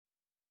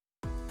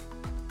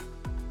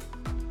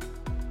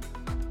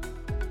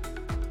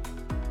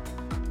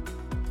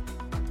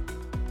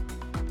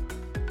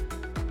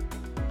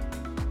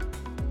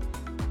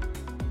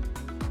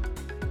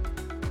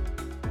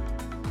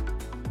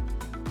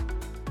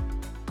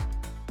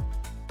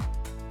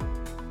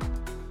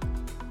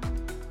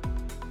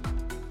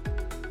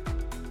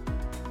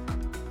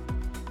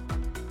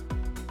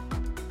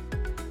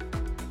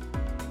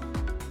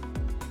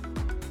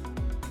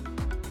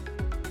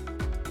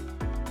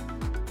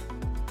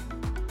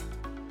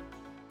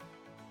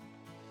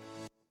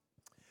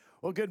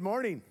Well, good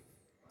morning.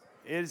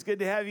 It is good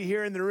to have you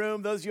here in the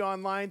room. Those of you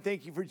online,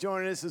 thank you for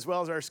joining us, as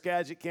well as our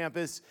Skagit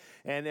campus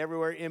and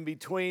everywhere in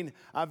between.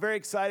 I'm very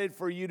excited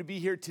for you to be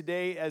here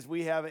today as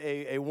we have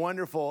a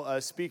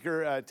wonderful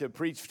speaker to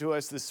preach to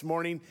us this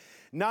morning.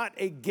 Not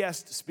a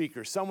guest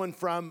speaker, someone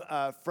from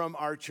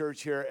our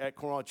church here at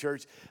Cornwall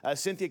Church.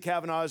 Cynthia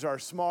Cavanaugh is our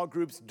small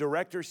groups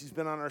director. She's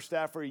been on our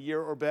staff for a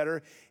year or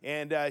better,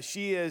 and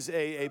she is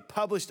a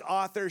published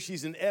author.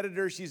 She's an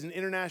editor. She's an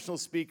international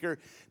speaker,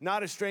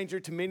 not a stranger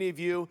to many of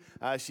you.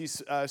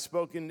 She's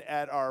spoken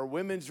at our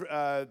women's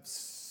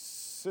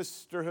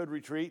sisterhood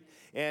retreat,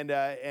 and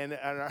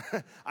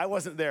I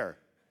wasn't there.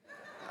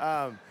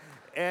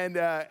 And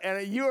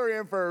you are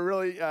in for a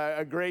really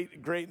a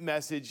great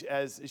message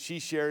as she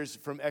shares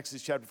from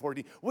Exodus chapter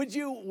 14. Would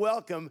you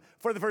welcome,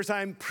 for the first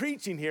time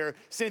preaching here,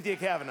 Cynthia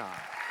Cavanaugh?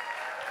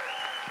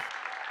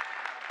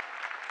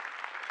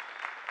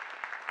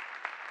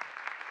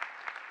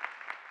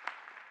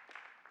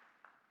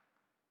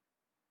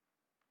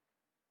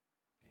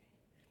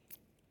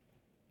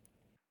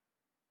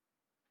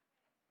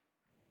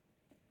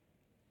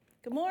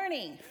 Good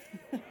morning.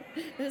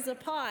 There's a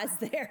pause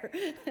there.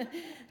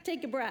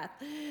 Take a breath.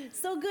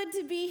 So good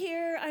to be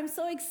here. I'm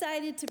so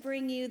excited to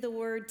bring you the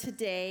word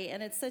today,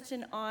 and it's such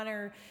an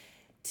honor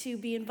to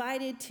be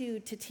invited to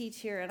teach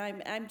here. And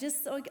I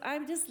just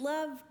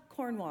love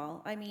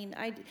Cornwall. I mean,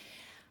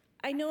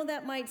 I know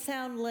that might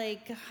sound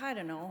like, I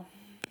don't know,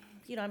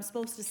 I'm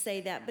supposed to say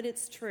that, but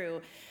it's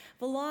true.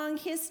 A long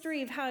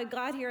history of how I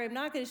got here. I'm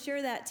not going to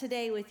share that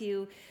today with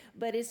you,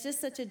 but it's just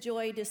such a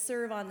joy to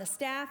serve on the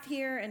staff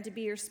here and to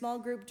be your small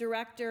group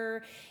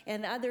director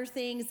and other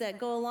things that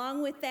go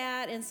along with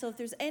that. And so if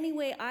there's any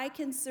way I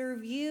can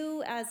serve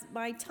you as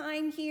my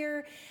time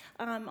here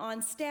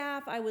on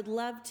staff, I would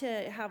love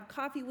to have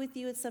coffee with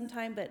you at some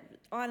time. But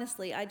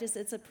honestly,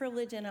 it's a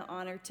privilege and an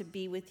honor to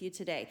be with you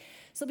today.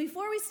 So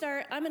before we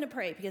start, I'm going to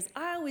pray because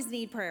I always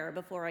need prayer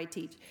before I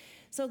teach.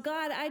 So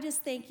God, I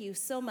just thank you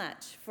so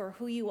much for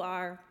who you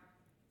are.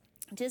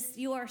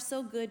 You are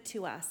so good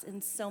to us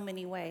in so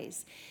many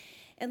ways.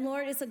 And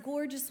Lord, it's a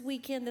gorgeous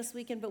weekend this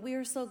weekend, but we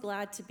are so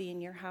glad to be in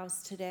your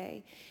house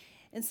today.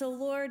 And so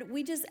Lord,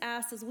 we just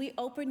ask as we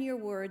open your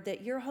word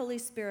that your Holy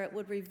Spirit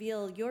would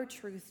reveal your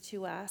truth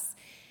to us.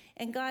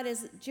 And God,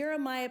 as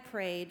Jeremiah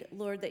prayed,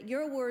 Lord, that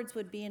your words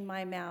would be in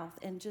my mouth.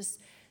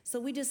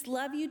 So we just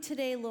love you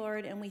today,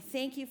 Lord, and we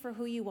thank you for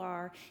who you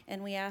are.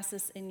 And we ask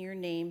this in your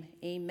name.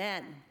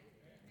 Amen.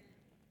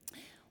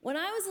 When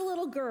I was a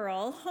little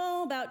girl,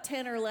 about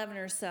 10 or 11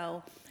 or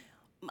so,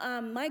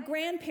 my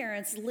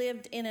grandparents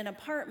lived in an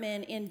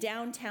apartment in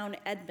downtown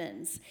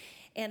Edmonds.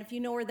 And if you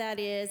know where that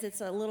is,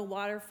 it's a little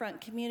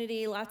waterfront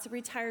community. Lots of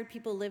retired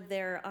people live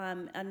there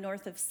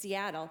north of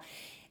Seattle.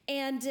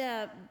 And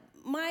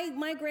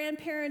my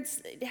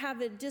grandparents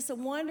have just a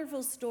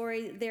wonderful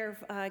story.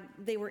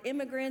 They were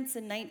immigrants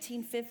in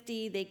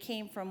 1950. They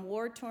came from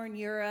war-torn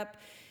Europe,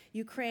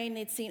 Ukraine.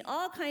 They'd seen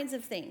all kinds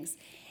of things.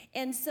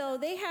 And so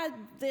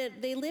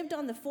they lived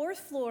on the fourth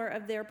floor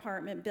of their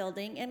apartment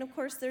building, and of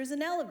course there's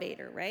an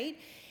elevator, right?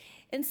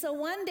 And so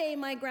one day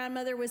my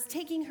grandmother was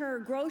taking her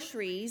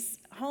groceries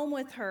home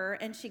with her,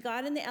 and she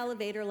got in the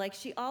elevator like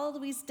she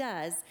always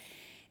does.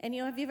 And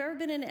have you ever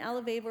been in an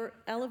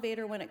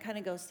elevator when it kind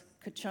of goes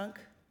ka-chunk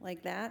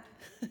like that?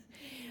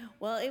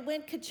 Well, it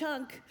went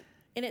ka-chunk,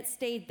 and it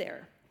stayed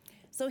there.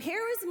 So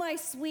here is my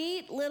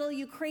sweet little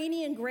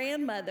Ukrainian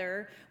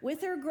grandmother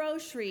with her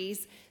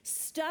groceries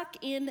stuck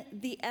in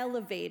the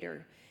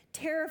elevator.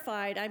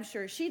 Terrified, I'm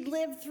sure. She'd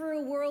lived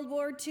through World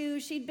War II.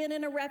 She'd been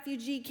in a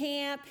refugee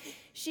camp.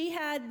 She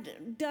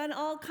had done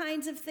all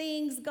kinds of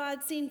things.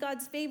 Seen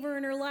God's favor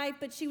in her life,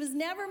 but she was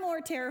never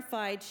more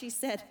terrified, she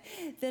said,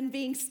 than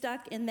being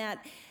stuck in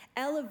that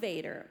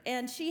elevator.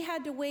 And she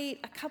had to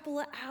wait a couple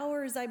of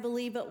hours, I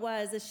believe it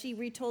was, as she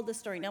retold the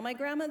story. Now, my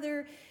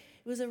grandmother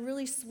was a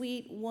really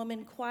sweet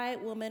woman,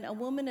 quiet woman, a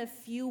woman of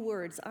few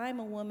words. I'm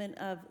a woman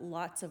of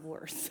lots of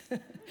words.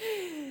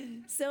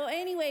 So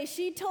anyway,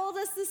 she told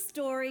us the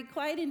story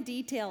quite in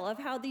detail of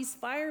how these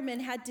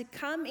firemen had to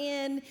come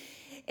in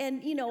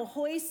and,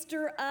 hoist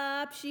her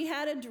up. She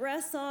had a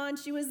dress on.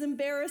 She was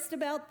embarrassed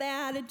about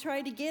that and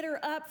tried to get her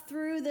up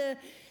through the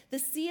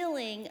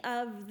ceiling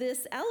of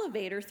this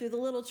elevator through the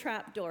little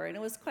trap door. And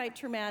it was quite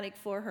traumatic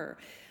for her.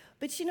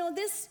 But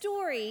this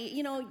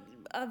story,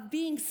 of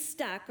being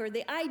stuck, or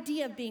the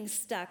idea of being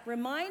stuck,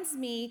 reminds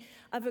me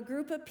of a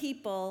group of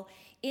people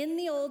in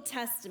the Old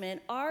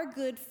Testament, our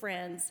good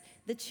friends,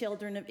 the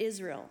children of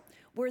Israel,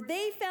 where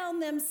they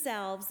found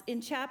themselves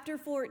in chapter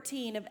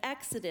 14 of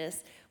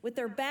Exodus with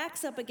their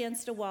backs up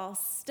against a wall,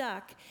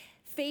 stuck,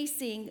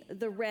 facing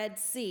the Red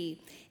Sea.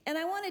 And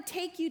I want to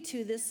take you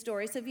to this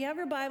story. So if you have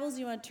your Bibles,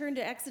 you want to turn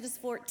to Exodus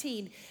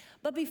 14.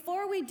 But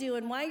before we do,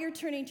 and while you're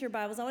turning to your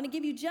Bibles, I want to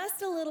give you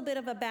just a little bit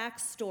of a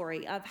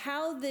backstory of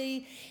how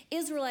the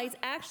Israelites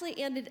actually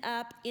ended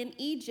up in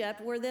Egypt,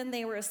 where then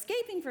they were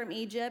escaping from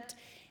Egypt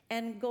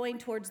and going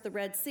towards the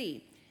Red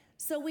Sea.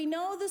 So we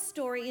know the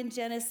story in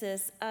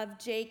Genesis of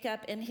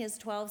Jacob and his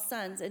 12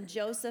 sons, and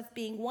Joseph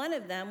being one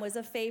of them was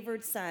a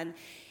favored son.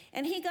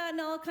 And he got in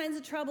all kinds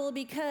of trouble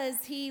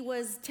because he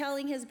was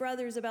telling his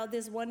brothers about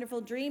this wonderful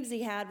dreams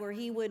he had where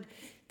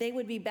they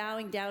would be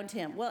bowing down to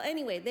him. Well,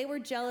 anyway, they were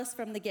jealous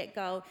from the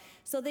get-go,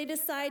 so they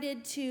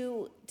decided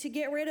to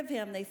get rid of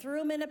him. They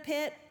threw him in a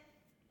pit,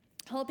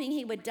 hoping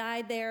he would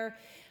die there.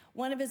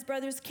 One of his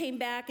brothers came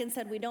back and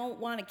said, we don't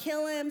want to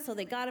kill him, so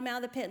they got him out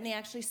of the pit, and they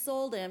actually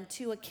sold him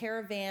to a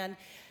caravan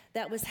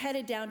that was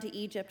headed down to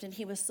Egypt, and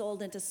he was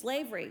sold into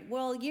slavery.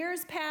 Well,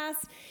 years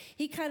passed,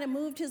 he kind of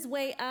moved his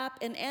way up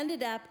and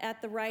ended up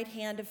at the right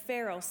hand of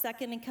Pharaoh,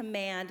 second in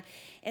command,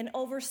 and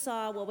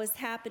oversaw what was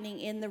happening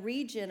in the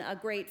region, a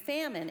great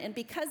famine. And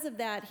because of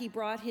that, he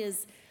brought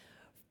his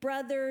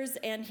brothers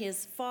and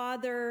his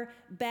father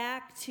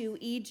back to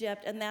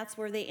Egypt, and that's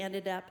where they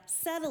ended up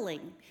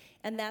settling,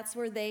 and that's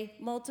where they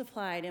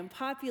multiplied and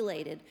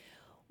populated.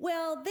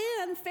 Well,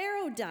 then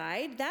Pharaoh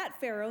died. That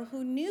Pharaoh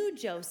who knew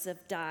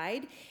Joseph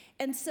died.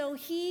 And so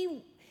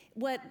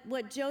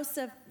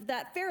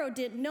that Pharaoh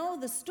didn't know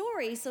the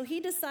story, so he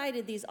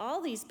decided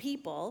all these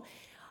people,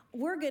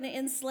 we're going to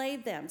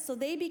enslave them. So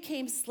they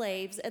became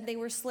slaves, and they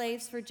were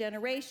slaves for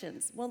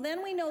generations. Well,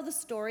 then we know the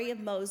story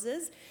of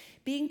Moses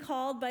being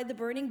called by the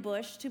burning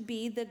bush to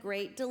be the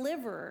great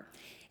deliverer.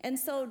 And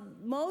so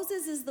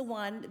Moses is the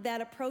one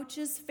that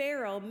approaches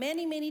Pharaoh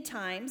many, many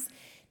times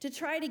to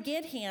try to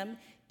get him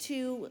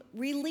to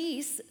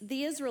release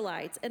the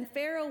Israelites, and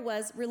Pharaoh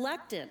was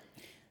reluctant.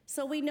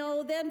 So we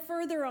know then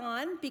further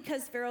on,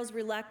 because Pharaoh's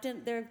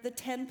reluctant, the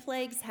 10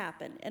 plagues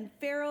happen, and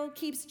Pharaoh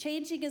keeps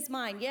changing his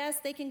mind. Yes,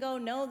 they can go.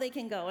 No, they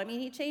can go. I mean,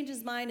 he changed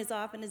his mind as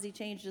often as he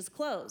changed his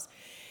clothes.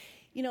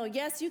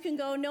 Yes, you can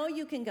go. No,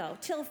 you can go.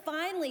 Till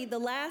finally, the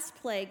last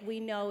plague we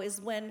know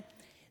is when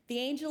the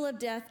angel of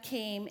death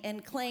came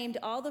and claimed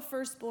all the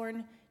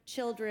firstborn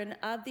children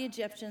of the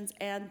Egyptians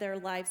and their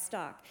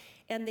livestock.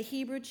 And the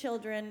Hebrew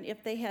children,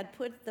 if they had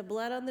put the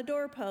blood on the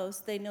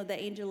doorpost, they know the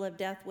angel of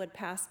death would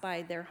pass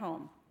by their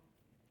home.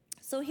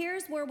 So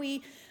here's where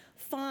we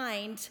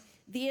find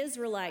the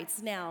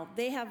Israelites now.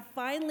 They have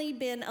finally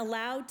been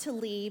allowed to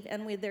leave,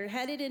 and they're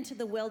headed into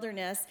the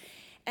wilderness.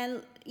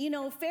 And,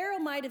 Pharaoh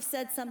might have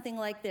said something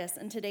like this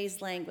in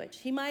today's language.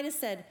 He might have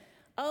said,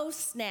 oh,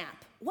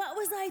 snap. What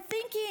was I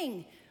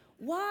thinking?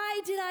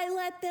 Why did I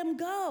let them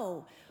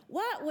go?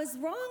 What was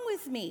wrong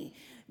with me?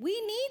 We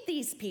need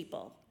these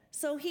people.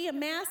 So he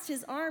amassed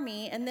his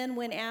army and then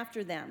went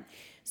after them.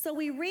 So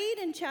we read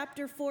in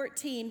chapter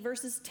 14,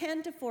 verses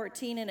 10 to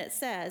 14, and it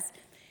says,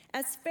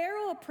 as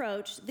Pharaoh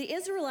approached, the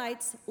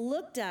Israelites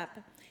looked up,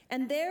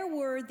 and there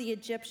were the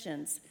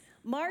Egyptians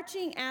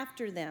marching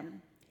after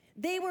them.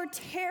 They were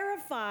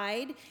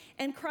terrified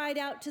and cried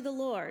out to the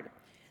Lord.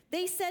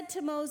 They said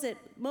to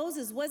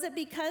Moses, was it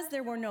because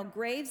there were no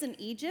graves in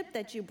Egypt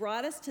that you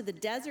brought us to the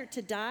desert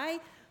to die?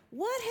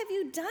 What have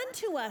you done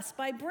to us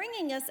by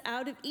bringing us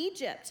out of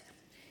Egypt?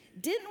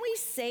 Didn't we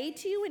say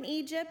to you in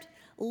Egypt,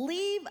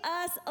 leave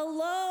us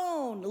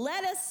alone,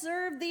 let us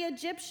serve the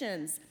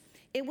Egyptians?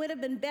 It would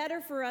have been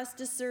better for us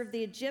to serve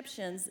the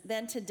Egyptians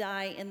than to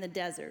die in the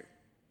desert.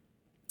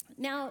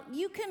 Now,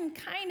 you can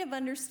kind of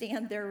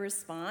understand their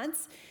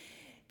response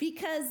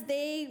because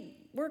they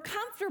were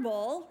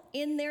comfortable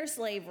in their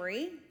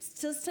slavery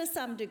to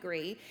some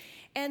degree,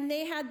 and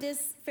they had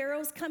this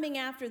Pharaoh's coming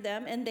after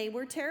them, and they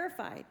were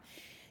terrified.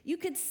 You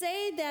could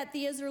say that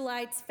the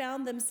Israelites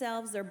found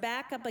themselves, their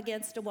back up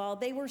against a wall.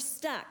 They were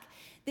stuck.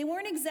 They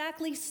weren't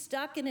exactly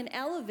stuck in an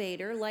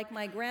elevator like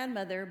my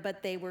grandmother,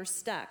 but they were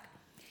stuck.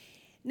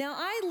 Now,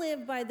 I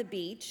live by the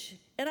beach,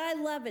 and I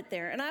love it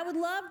there, and I would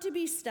love to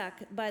be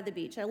stuck by the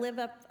beach. I live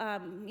up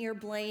near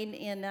Blaine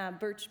in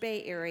Birch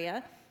Bay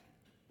area,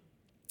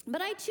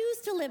 but I choose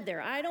to live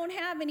there. I don't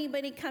have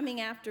anybody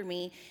coming after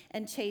me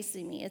and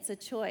chasing me. It's a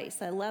choice.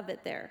 I love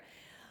it there.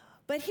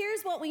 But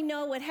here's what we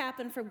know what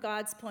happened from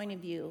God's point of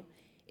view,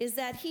 is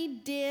that he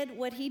did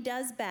what he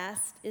does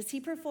best, is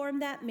he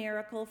performed that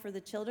miracle for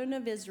the children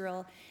of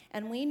Israel,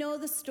 and we know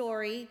the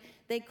story.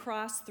 They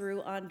crossed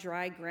through on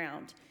dry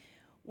ground.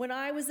 When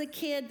I was a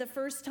kid, the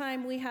first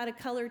time we had a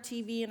color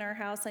TV in our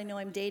house, I know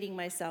I'm dating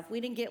myself,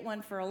 we didn't get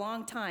one for a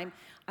long time,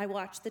 I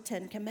watched the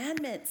 10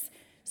 Commandments.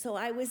 So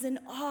I was in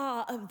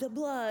awe of the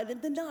blood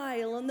and the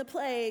Nile and the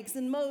plagues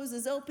and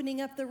Moses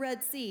opening up the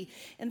Red Sea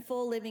in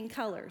full living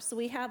color. So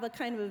we have a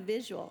kind of a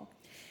visual.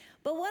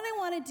 But what I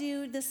want to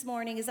do this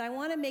morning is I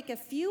want to make a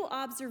few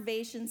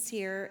observations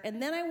here, and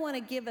then I want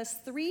to give us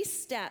 3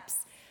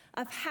 steps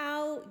of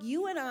how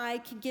you and I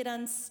can get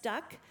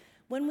unstuck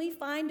when we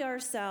find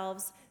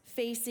ourselves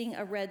facing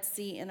a Red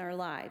Sea in our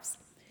lives.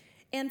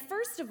 And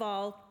first of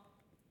all,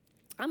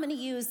 I'm going to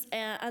use,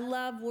 I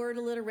love word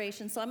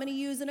alliteration, so I'm going to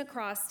use an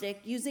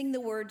acrostic using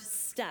the word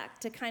stuck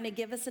to kind of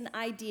give us an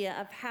idea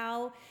of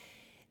how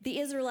the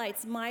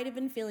Israelites might have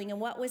been feeling and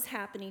what was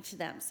happening to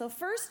them. So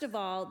first of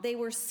all, they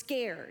were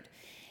scared.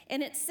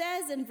 And it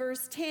says in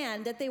verse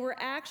 10 that they were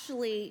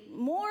actually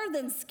more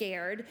than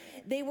scared.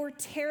 They were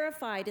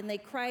terrified, and they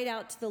cried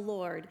out to the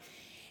Lord.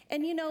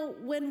 And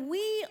when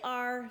we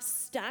are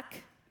stuck,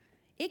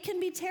 it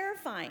can be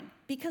terrifying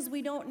because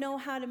we don't know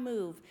how to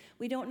move.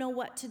 We don't know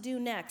what to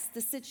do next.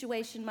 The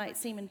situation might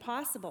seem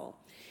impossible.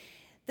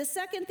 The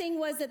second thing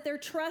was that their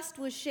trust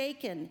was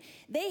shaken.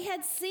 They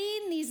had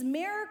seen these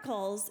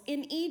miracles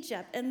in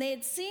Egypt, and they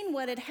had seen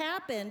what had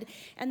happened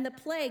and the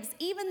plagues,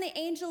 even the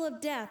angel of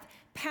death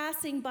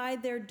passing by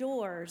their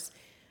doors.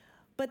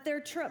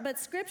 But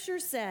Scripture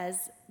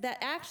says that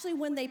actually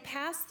when they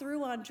passed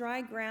through on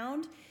dry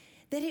ground,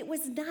 that it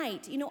was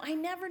night. I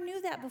never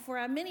knew that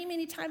before. Many,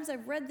 many times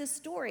I've read this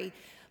story,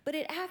 but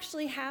it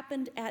actually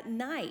happened at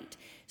night.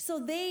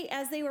 So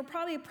as they were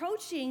probably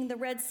approaching the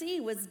Red Sea,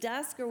 it was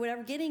dusk or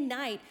whatever, getting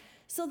night.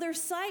 So their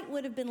sight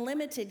would have been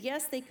limited.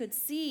 Yes, they could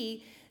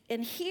see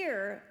and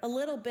hear a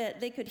little bit.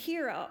 They could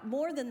hear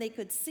more than they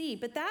could see,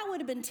 but that would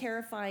have been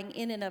terrifying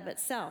in and of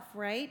itself,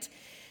 right?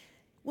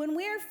 When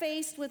we're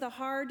faced with a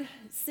hard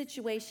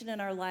situation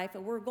in our life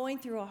and we're going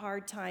through a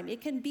hard time,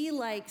 it can be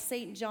like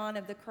St. John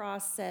of the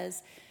Cross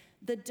says,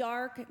 the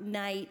dark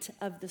night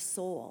of the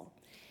soul.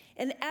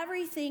 And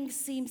everything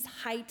seems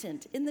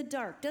heightened in the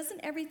dark.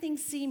 Doesn't everything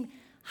seem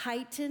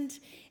heightened?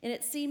 And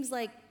it seems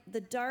like the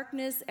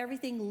darkness,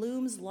 everything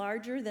looms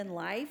larger than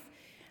life.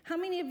 How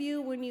many of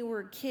you, when you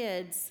were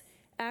kids,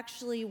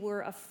 actually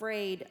were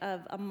afraid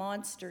of a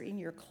monster in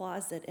your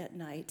closet at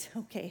night?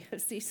 Okay, I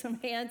see some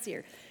hands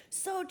here.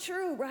 So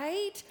true,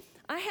 right?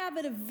 I have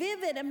a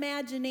vivid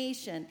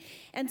imagination.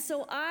 And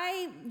so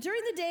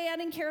during the day, I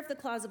didn't care if the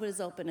closet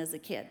was open as a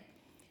kid.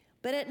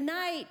 But at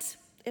night,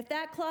 if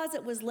that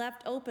closet was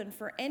left open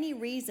for any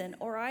reason,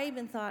 or I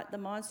even thought the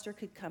monster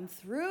could come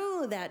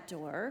through that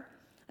door,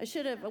 I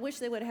wish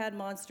they would have had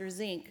Monsters,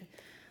 Inc.,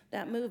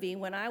 that movie,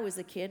 when I was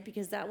a kid,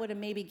 because that would have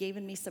maybe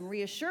given me some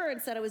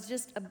reassurance that I was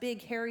just a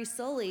big, hairy,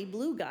 sully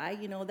blue guy,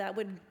 that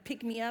would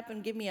pick me up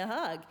and give me a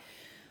hug.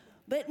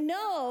 But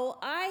no,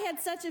 I had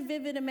such a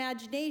vivid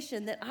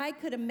imagination that I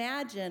could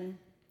imagine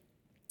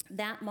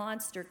that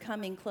monster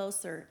coming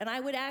closer. And I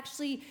would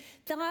actually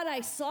thought I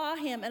saw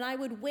him, and I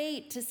would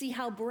wait to see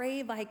how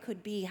brave I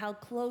could be, how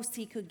close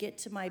he could get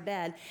to my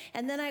bed.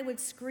 And then I would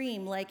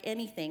scream like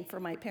anything for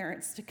my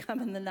parents to come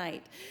in the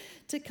night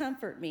to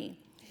comfort me.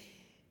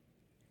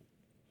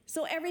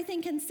 So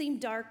everything can seem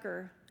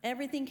darker.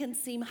 Everything can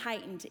seem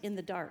heightened in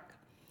the dark.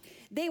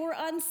 They were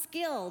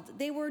unskilled.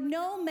 They were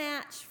no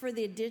match for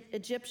the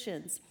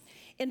Egyptians.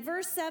 In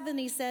verse 7,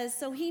 he says,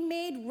 so he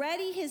made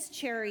ready his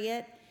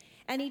chariot,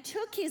 and he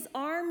took his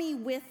army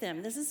with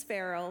him. This is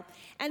Pharaoh.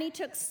 And he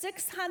took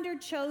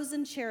 600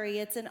 chosen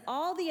chariots and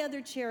all the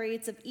other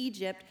chariots of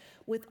Egypt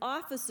with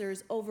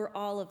officers over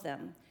all of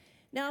them.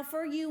 Now,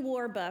 for you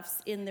war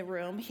buffs in the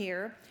room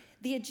here,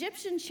 the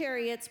Egyptian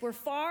chariots were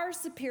far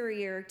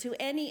superior to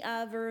any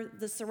other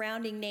the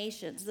surrounding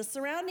nations. The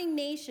surrounding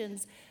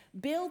nations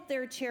built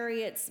their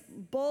chariots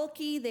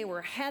bulky, they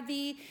were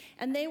heavy,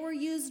 and they were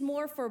used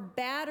more for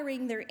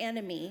battering their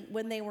enemy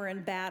when they were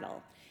in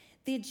battle.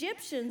 The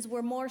Egyptians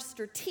were more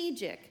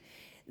strategic.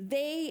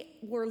 They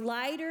were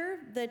lighter,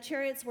 the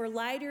chariots were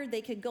lighter,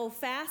 they could go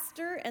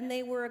faster, and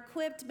they were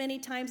equipped many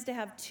times to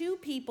have two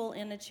people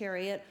in a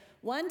chariot,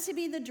 one to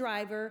be the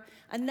driver,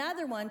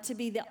 another one to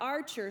be the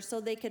archer,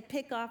 so they could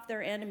pick off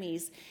their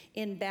enemies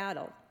in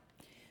battle.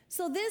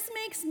 So this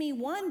makes me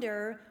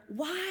wonder,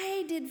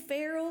 why did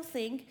Pharaoh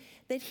think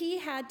that he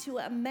had to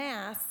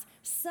amass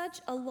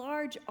such a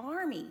large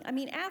army? I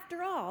mean,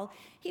 after all,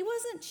 he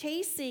wasn't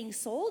chasing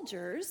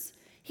soldiers.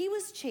 He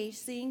was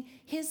chasing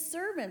his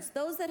servants,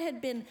 those that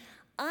had been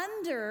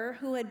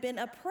who had been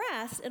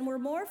oppressed and were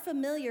more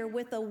familiar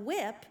with a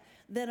whip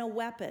than a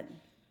weapon.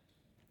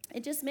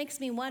 It just makes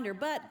me wonder.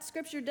 But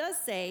Scripture does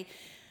say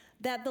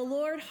that the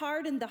Lord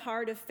hardened the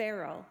heart of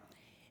Pharaoh.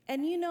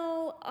 And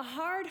a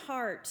hard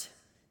heart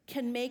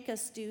can make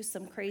us do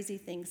some crazy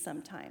things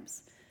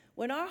sometimes.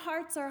 When our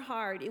hearts are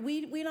hard,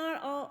 we're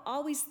not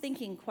always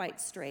thinking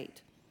quite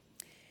straight.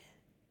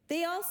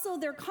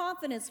 Their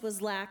confidence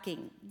was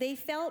lacking. They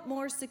felt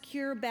more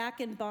secure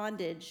back in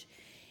bondage.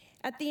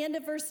 At the end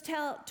of verse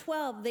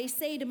 12, they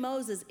say to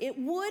Moses, it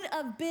would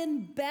have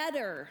been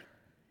better.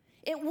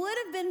 It would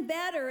have been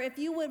better if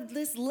you would have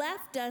just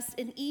left us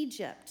in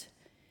Egypt.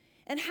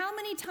 And how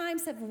many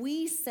times have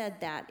we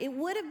said that? It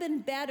would have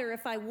been better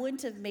if I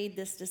wouldn't have made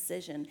this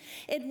decision.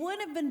 It would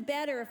have been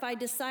better if I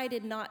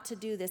decided not to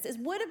do this. It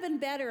would have been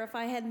better if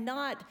I had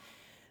not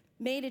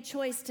made a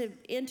choice to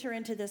enter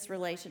into this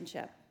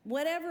relationship.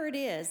 Whatever it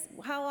is,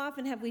 how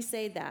often have we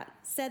said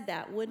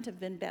that would have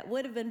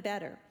been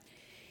better?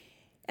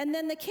 And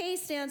then the K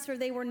stands for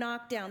they were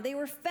knocked down. They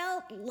were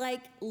felt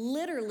like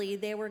literally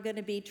they were going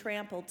to be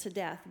trampled to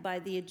death by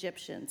the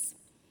Egyptians.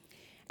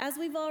 As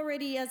I've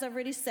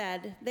already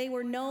said, they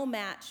were no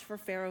match for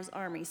Pharaoh's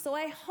army. So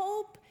I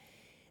hope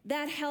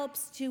that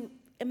helps to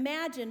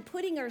imagine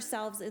putting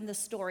ourselves in the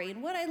story.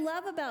 And what I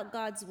love about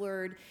God's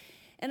word,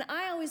 and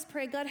I always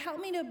pray, God,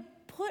 help me to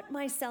put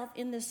myself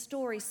in this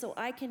story so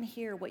I can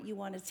hear what you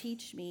want to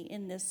teach me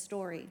in this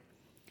story.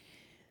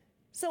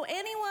 So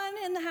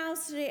anyone in the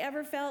house today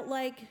ever felt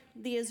like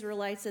the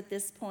Israelites at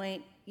this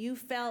point? You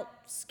felt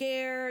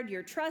scared,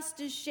 your trust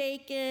is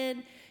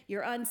shaken,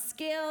 you're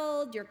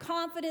unskilled, your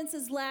confidence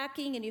is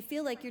lacking, and you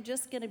feel like you're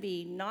just going to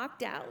be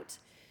knocked out?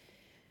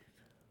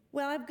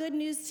 Well, I have good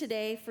news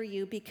today for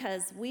you,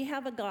 because we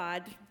have a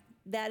God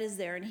that is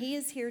there, and he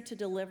is here to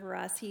deliver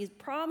us. He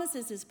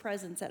promises his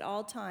presence at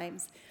all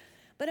times.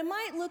 But it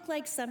might look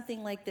like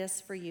something like this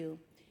for you.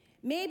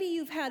 Maybe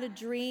you've had a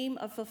dream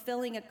of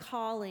fulfilling a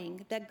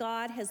calling that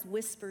God has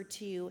whispered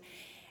to you,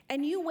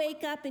 and you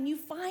wake up and you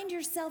find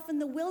yourself in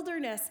the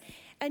wilderness,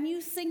 and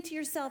you think to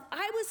yourself,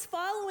 I was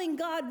following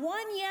God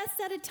one yes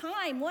at a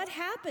time. What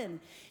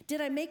happened?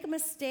 Did I make a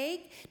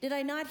mistake? Did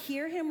I not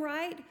hear him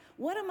right?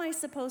 What am I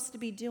supposed to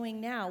be doing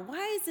now?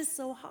 Why is this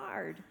so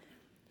hard?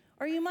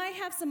 Or you might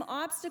have some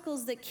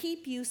obstacles that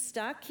keep you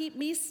stuck, keep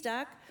me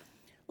stuck,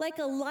 like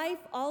a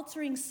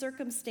life-altering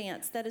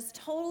circumstance that is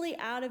totally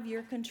out of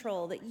your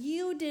control, that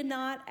you did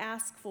not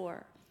ask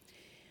for.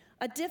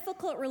 A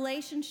difficult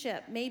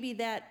relationship, maybe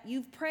that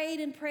you've prayed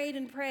and prayed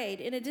and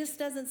prayed, and it just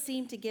doesn't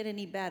seem to get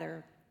any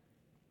better.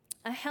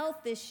 A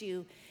health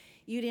issue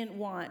you didn't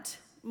want.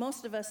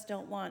 Most of us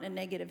don't want a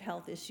negative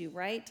health issue,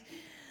 right?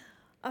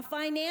 A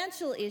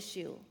financial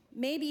issue,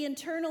 maybe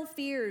internal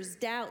fears,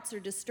 doubts, or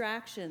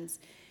distractions.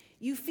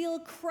 You feel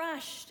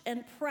crushed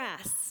and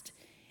pressed,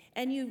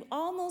 and you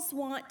almost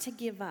want to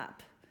give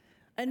up.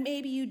 And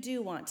maybe you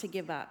do want to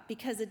give up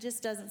because it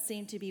just doesn't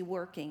seem to be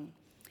working.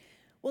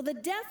 Well, the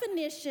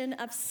definition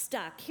of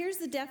stuck, here's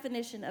the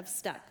definition of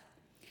stuck.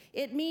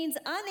 It means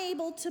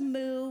unable to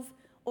move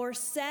or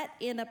set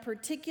in a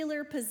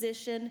particular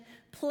position,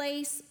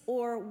 place,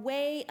 or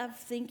way of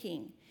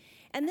thinking.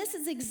 And this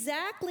is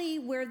exactly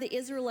where the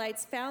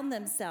Israelites found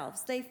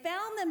themselves. They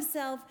found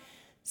themselves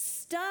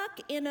stuck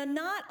in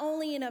not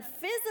only in a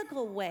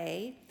physical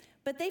way,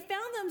 but they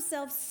found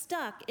themselves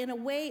stuck in a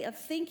way of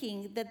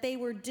thinking that they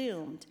were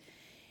doomed.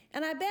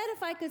 And I bet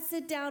if I could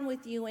sit down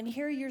with you and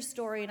hear your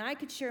story, and I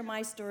could share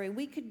my story,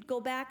 we could go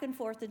back and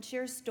forth and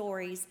share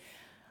stories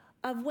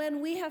of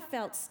when we have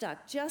felt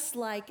stuck, just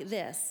like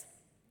this.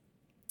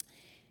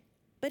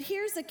 But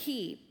here's a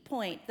key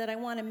point that I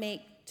want to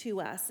make to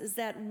us, is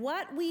that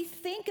what we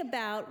think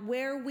about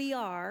where we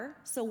are,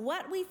 so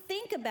what we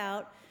think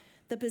about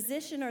the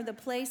position or the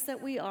place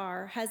that we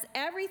are, has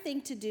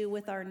everything to do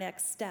with our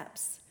next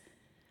steps.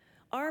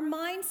 Our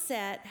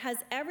mindset has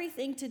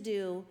everything to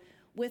do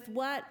with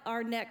what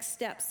our next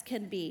steps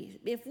can be.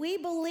 If we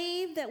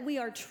believe that we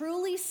are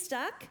truly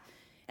stuck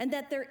and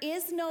that there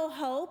is no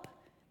hope,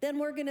 then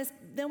we're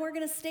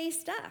gonna stay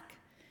stuck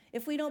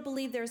if we don't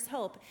believe there's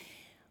hope.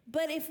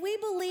 But if we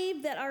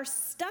believe that our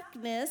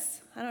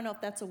stuckness, I don't know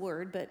if that's a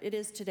word, but it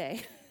is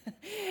today.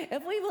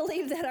 If we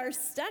believe that our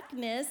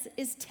stuckness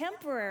is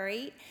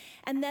temporary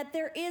and that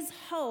there is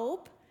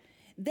hope,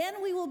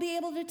 then we will be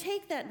able to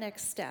take that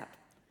next step.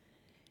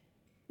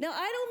 Now,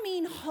 I don't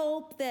mean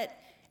hope that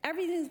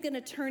everything's going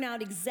to turn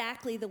out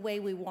exactly the way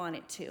we want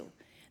it to.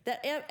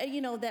 That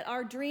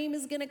our dream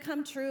is going to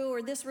come true,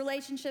 or this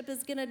relationship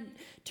is going to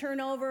turn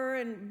over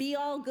and be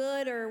all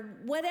good, or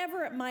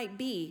whatever it might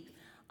be.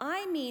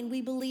 I mean,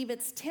 we believe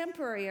it's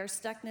temporary, our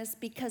stuckness,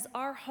 because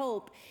our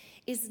hope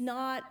is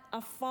not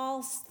a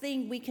false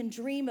thing we can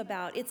dream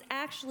about. It's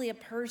actually a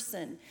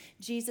person,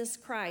 Jesus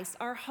Christ.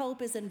 Our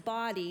hope is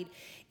embodied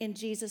in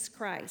Jesus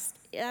Christ.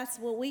 That's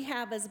what we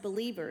have as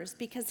believers,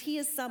 because he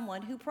is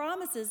someone who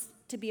promises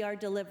to be our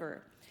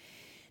deliverer.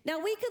 Now,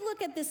 we could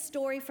look at this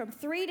story from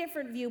 3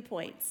 different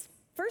viewpoints.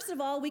 First of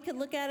all, we could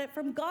look at it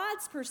from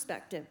God's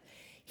perspective.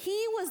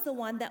 He was the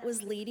one that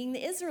was leading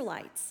the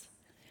Israelites.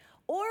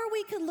 Or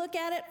we could look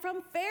at it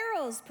from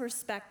Pharaoh's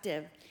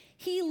perspective.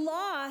 He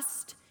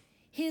lost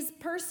his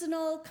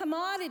personal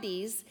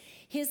commodities,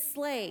 his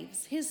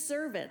slaves, his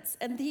servants,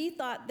 and he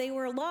thought they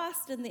were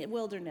lost in the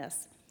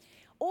wilderness.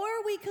 Or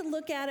we could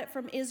look at it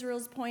from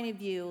Israel's point of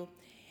view,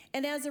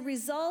 and as a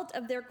result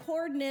of their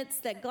coordinates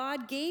that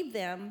God gave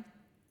them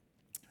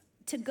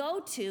to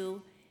go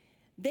to,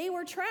 they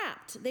were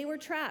trapped. They were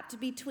trapped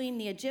between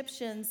the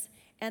Egyptians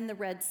and the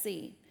Red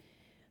Sea.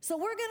 So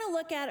we're going to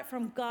look at it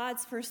from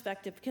God's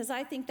perspective, because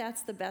I think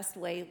that's the best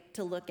way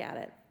to look at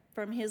it,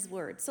 from his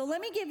word. So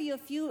let me give you a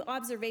few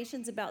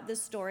observations about this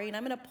story, and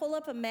I'm going to pull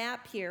up a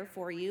map here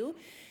for you,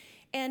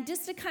 and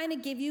just to kind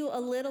of give you a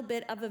little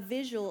bit of a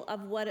visual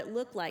of what it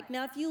looked like.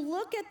 Now, if you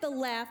look at the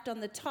left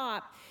on the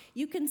top,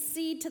 you can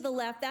see to the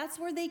left, that's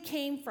where they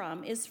came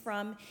from, is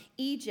from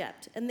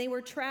Egypt, and they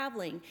were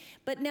traveling.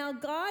 But now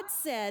God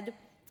said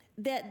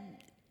that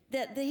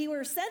he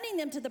were sending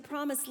them to the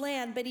promised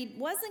land, but he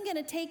wasn't going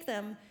to take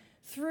them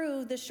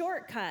through the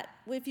shortcut.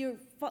 If you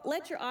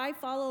let your eye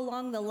follow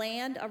along the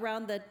land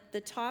around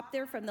the top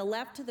there from the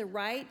left to the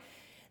right,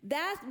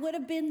 that would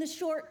have been the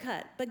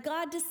shortcut. But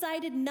God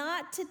decided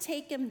not to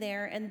take him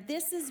there, and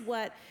this is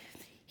what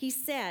he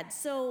said.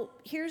 So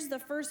here's the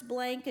first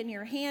blank in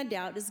your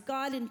handout, is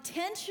God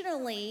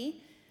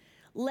intentionally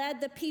led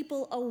the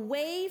people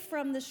away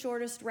from the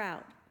shortest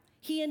route.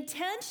 He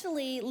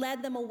intentionally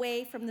led them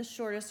away from the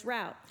shortest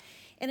route.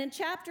 And in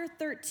chapter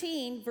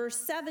 13, verse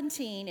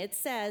 17, it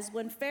says,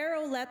 when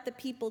Pharaoh let the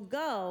people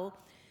go,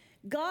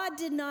 God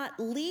did not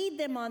lead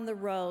them on the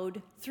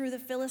road through the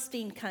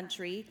Philistine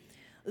country,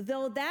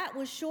 though that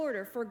was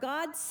shorter. For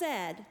God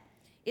said,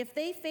 if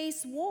they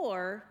face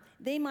war,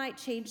 they might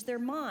change their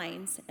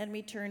minds and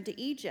return to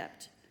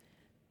Egypt.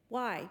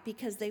 Why?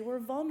 Because they were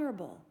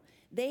vulnerable.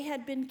 They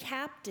had been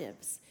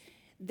captives.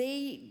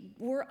 They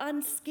were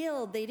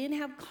unskilled. They didn't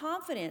have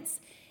confidence.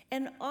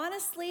 And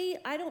honestly,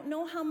 I don't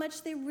know how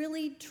much they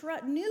really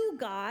knew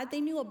God.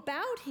 They knew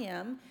about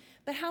him,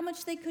 but how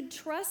much they could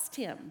trust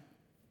him.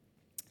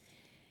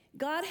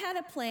 God had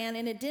a plan,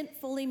 and it didn't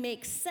fully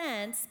make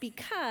sense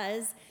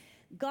because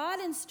God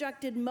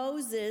instructed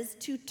Moses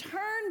to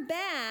turn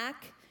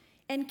back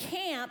and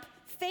camp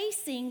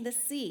facing the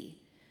sea.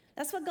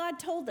 That's what God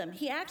told them.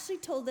 He actually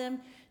told them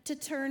to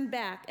turn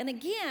back. And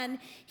again,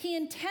 he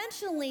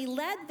intentionally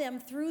led them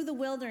through the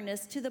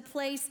wilderness to the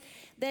place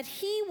that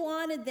he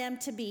wanted them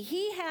to be.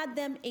 He had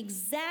them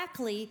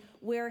exactly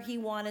where he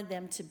wanted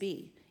them to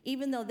be,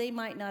 even though they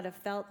might not have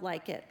felt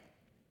like it.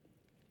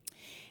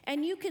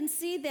 And you can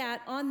see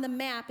that on the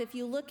map. If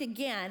you look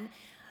again,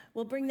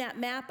 we'll bring that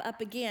map up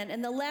again.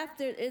 And the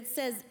left, it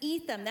says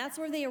Etham. That's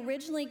where they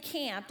originally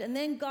camped. And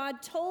then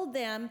God told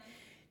them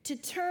to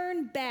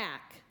turn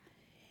back.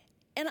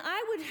 And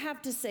I would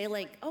have to say,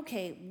 like,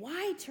 okay,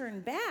 why turn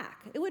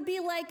back? It would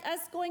be like us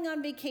going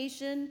on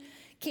vacation,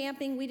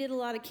 camping. We did a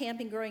lot of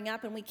camping growing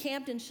up, and we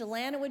camped in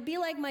Chelan. It would be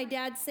like my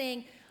dad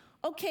saying,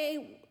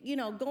 okay,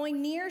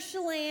 going near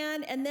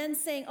Chelan, and then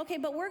saying, okay,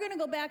 but we're going to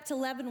go back to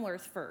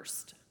Leavenworth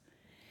first.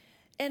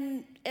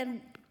 And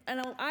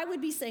I would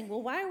be saying,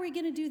 well, why are we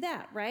going to do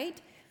that, right?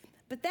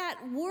 But that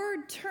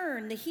word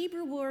turn, the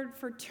Hebrew word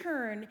for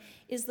turn,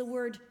 is the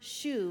word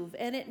shuv,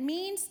 and it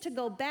means to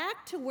go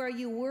back to where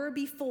you were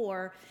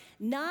before,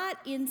 not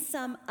in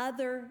some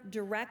other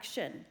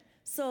direction.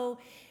 So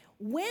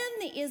when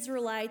the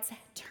Israelites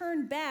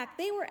turned back,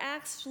 they were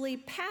actually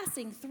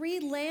passing 3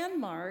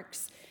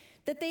 landmarks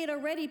that they had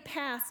already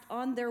passed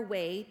on their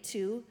way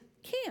to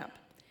camp.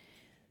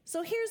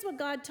 So here's what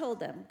God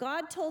told them.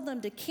 God told them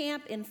to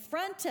camp in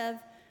front of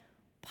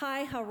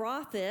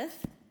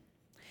Pi-Harotheth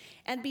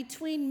and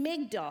between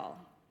Migdol.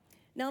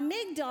 Now,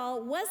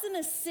 Migdol wasn't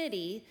a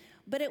city,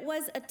 but it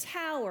was a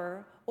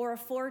tower or a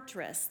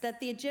fortress that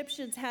the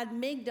Egyptians had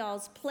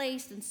Migdols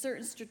placed in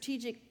certain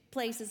strategic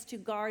places to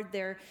guard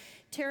their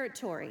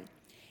territory.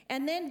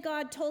 And then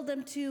God told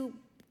them to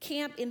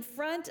camp in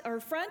front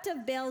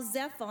of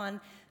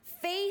Baal-zephon,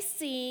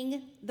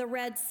 facing the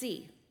Red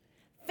Sea.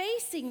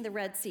 Facing the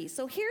Red Sea.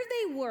 So here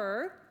they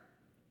were,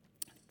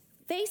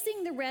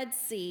 facing the Red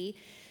Sea,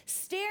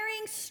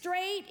 staring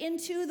straight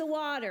into the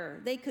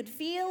water. They could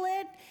feel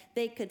it,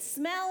 they could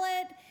smell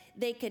it,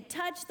 they could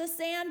touch the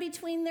sand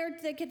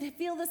they could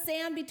feel the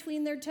sand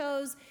between their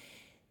toes.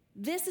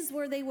 This is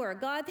where they were.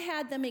 God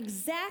had them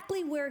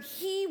exactly where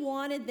he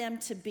wanted them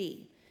to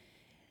be.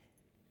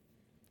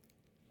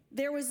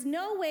 There was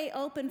no way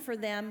open for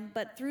them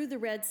but through the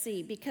Red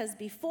Sea, because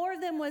before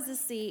them was a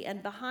sea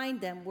and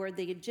behind them were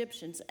the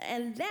Egyptians.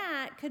 And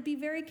that could be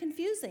very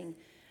confusing.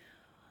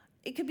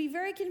 It could be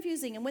very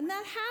confusing. And when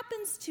that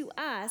happens to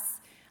us,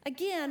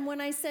 again,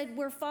 when I said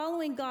we're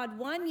following God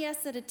one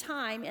yes at a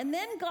time, and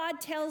then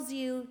God tells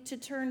you to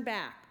turn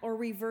back or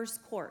reverse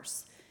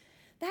course,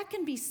 that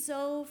can be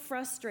so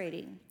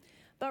frustrating.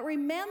 But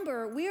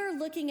remember, we are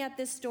looking at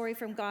this story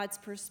from God's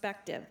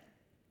perspective.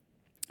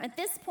 At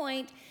this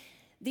point,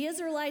 the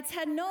Israelites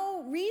had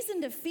no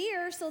reason to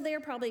fear, so they're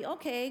probably,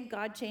 okay,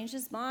 God changed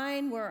his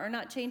mind, or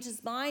not changed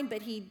his mind,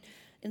 but he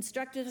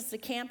instructed us to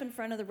camp in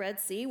front of the Red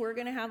Sea. We're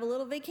going to have a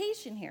little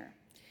vacation here.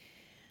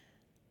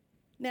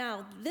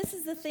 Now, this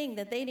is the thing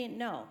that they didn't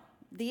know.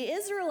 The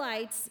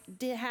Israelites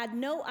had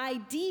no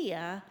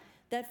idea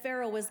that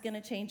Pharaoh was going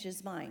to change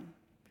his mind.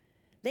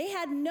 They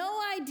had no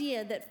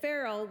idea that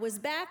Pharaoh was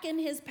back in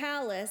his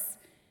palace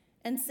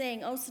and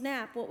saying, oh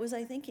snap, what was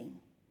I thinking?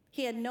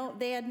 They had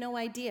no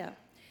idea.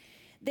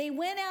 They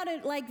went out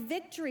at like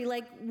victory,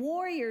 like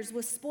warriors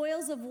with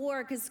spoils of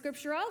war, because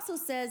scripture also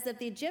says that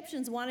the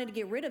Egyptians wanted to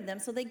get rid of them,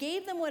 so they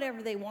gave them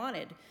whatever they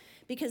wanted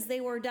because they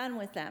were done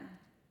with them.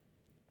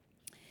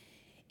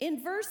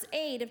 In verse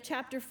 8 of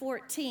chapter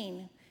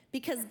 14,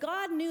 because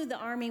God knew the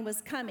army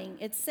was coming,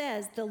 it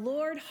says, the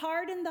Lord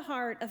hardened the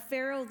heart of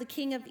Pharaoh, the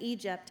king of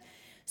Egypt,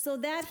 so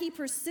that he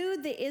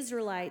pursued the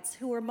Israelites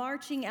who were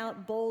marching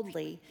out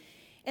boldly.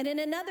 And in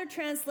another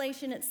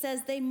translation, it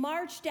says they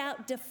marched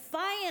out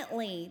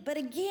defiantly. But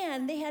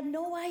again, they had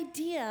no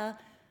idea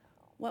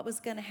what was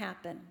going to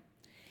happen.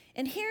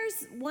 And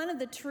here's one of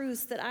the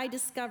truths that I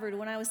discovered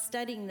when I was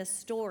studying this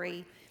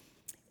story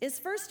is,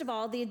 first of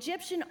all, the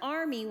Egyptian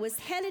army was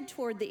headed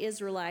toward the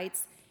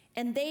Israelites,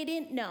 and they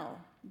didn't know,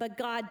 but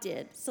God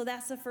did. So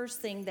that's the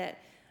first thing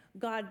that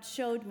God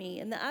showed me.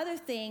 And the other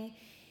thing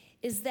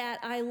is that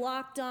I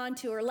latched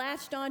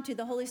onto,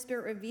 the Holy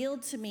Spirit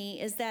revealed to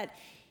me, is that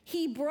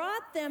he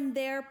brought them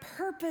there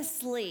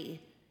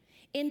purposely,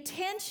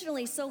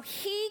 intentionally, so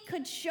he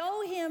could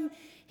show him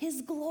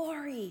his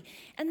glory.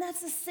 And that's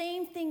the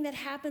same thing that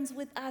happens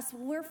with us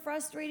when we're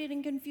frustrated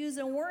and confused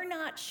and we're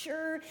not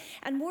sure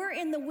and we're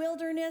in the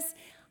wilderness.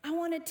 I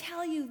want to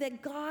tell you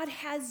that God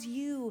has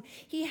you.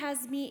 He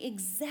has me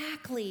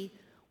exactly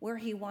where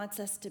he wants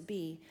us to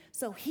be,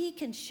 so he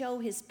can show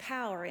his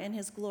power and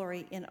his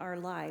glory in our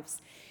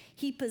lives.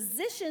 He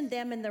positioned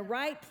them in the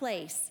right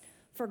place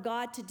for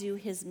God to do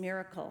his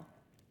miracle.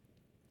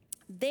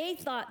 They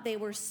thought they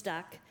were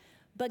stuck,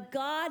 but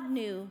God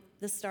knew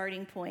the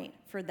starting point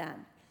for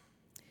them.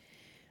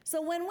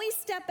 So when we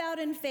step out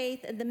in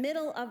faith in the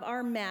middle of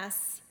our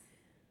mess,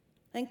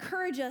 I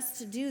encourage us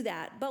to do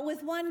that, but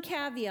with one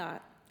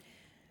caveat.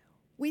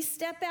 We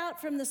step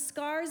out from the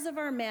scars of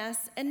our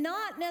mess and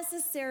not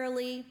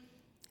necessarily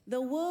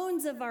the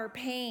wounds of our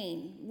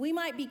pain. We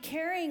might be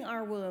carrying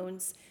our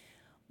wounds,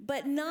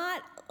 but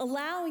not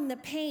allowing the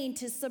pain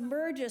to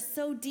submerge us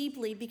so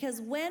deeply, because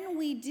when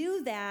we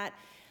do that,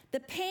 the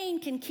pain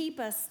can keep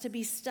us to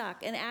be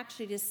stuck and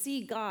actually to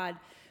see God,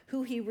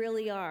 who he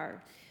really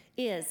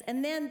is.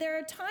 And then there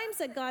are times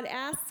that God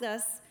asks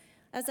us,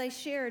 as I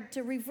shared,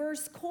 to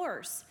reverse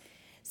course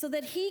so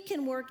that he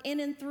can work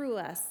in and through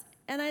us.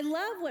 And I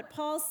love what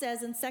Paul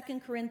says in 2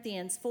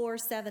 Corinthians 4,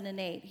 7, and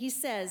 8. He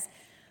says,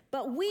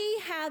 but we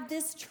have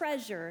this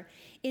treasure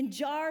in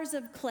jars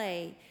of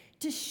clay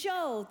to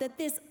show that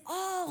this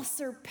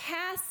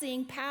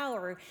all-surpassing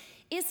power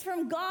is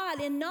from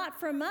God and not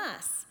from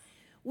us.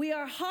 We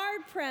are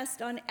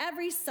hard-pressed on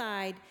every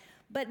side,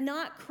 but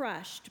not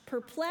crushed,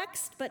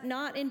 perplexed, but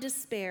not in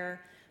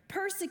despair,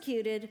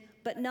 persecuted,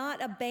 but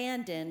not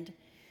abandoned,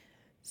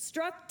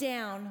 struck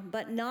down,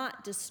 but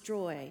not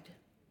destroyed.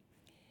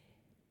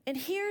 And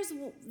here's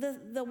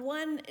the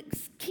one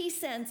key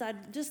sentence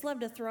I'd just love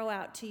to throw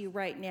out to you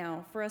right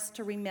now for us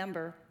to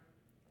remember.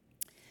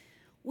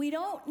 We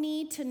don't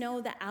need to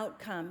know the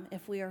outcome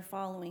if we are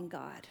following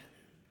God.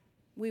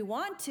 We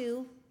want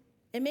to.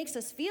 It makes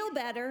us feel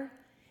better.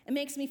 It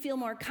makes me feel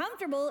more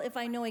comfortable if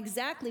I know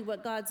exactly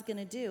what God's going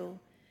to do.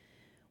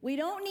 We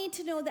don't need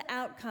to know the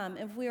outcome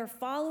if we are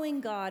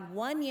following God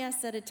one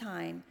yes at a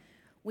time.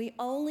 We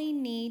only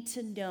need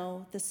to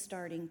know the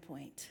starting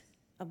point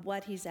of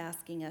what he's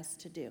asking us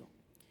to do.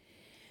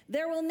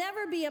 There will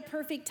never be a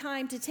perfect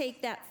time to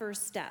take that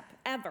first step,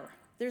 ever.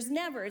 It's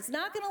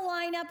not going to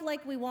line up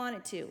like we want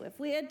it to. If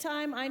we had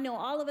time, I know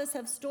all of us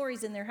have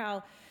stories in there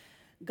how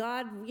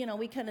God,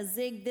 we kind of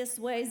zig this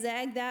way,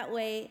 zag that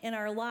way in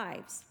our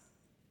lives.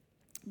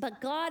 But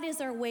God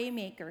is our way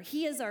maker.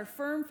 He is our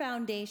firm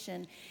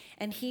foundation,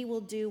 and he will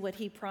do what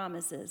he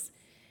promises.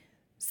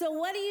 So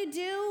what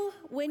do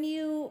when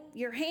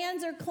your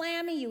hands are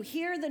clammy, you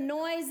hear the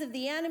noise of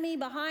the enemy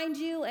behind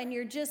you, and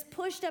you're just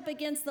pushed up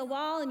against the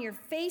wall, and you're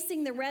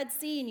facing the Red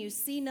Sea, and you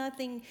see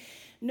nothing,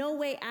 no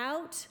way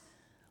out?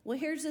 Well,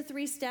 here's the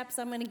 3 steps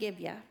I'm going to give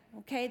you,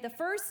 okay? The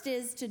first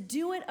is to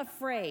do it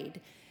afraid.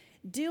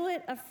 Do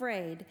it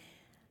afraid.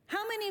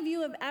 How many of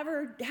you have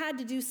ever had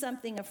to do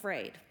something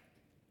afraid?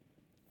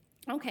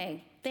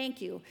 Okay, thank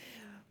you.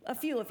 A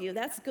few of you,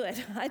 that's good.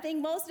 I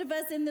think most of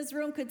us in this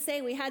room could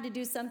say we had to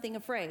do something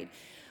afraid.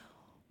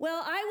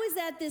 Well, I was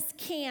at this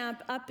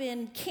camp up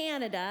in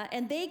Canada,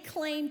 and they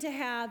claimed to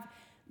have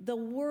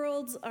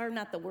North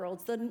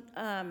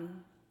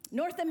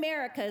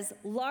America's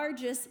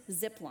largest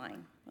zip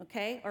line,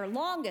 okay? Or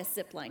longest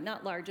zip line,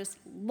 not largest,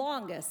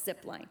 longest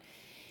zip line.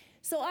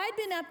 So I'd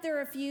been up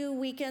there a few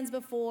weekends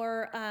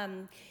before,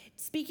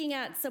 speaking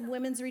at some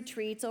women's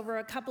retreats over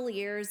a couple of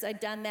years. I'd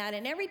done that,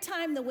 and every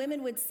time the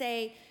women would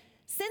say,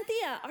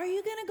 Cynthia, are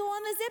you going to go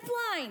on the zip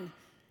line?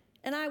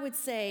 And I would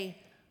say,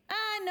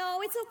 no,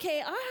 it's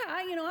okay.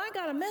 I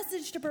got a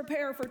message to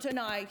prepare for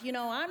tonight.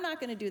 I'm not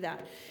going to do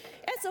that.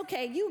 It's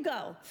okay. You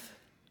go.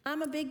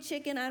 I'm a big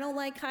chicken. I don't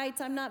like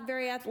heights. I'm not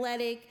very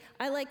athletic.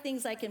 I like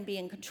things I can be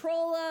in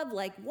control of,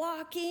 like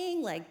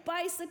walking, like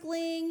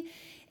bicycling,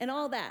 and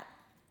all that.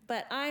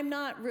 But I'm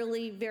not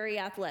really very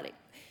athletic.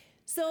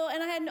 So,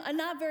 and I'm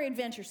not very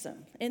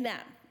adventuresome in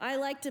that. I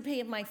like to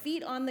have my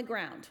feet on the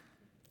ground.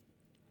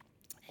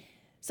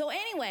 So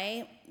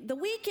anyway, the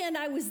weekend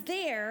I was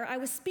there, I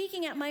was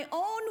speaking at my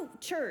own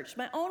church,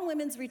 my own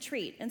women's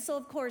retreat. And so,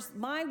 of course,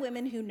 my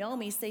women who know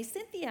me say,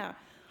 Cynthia,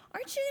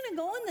 aren't you going to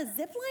go on the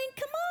zip line?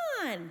 Come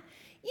on.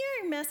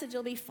 Your message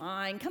will be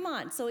fine. Come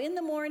on. So in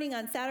the morning,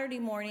 on Saturday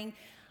morning,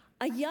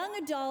 a young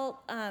adult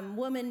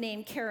woman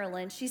named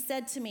Carolyn, she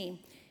said to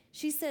me,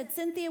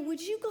 Cynthia, would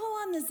you go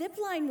on the zip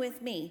line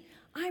with me?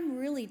 I'm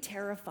really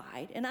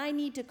terrified, and I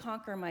need to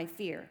conquer my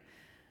fear.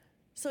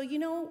 So,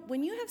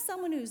 when you have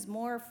someone who's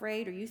more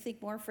afraid or you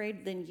think more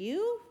afraid than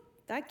you,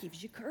 that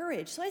gives you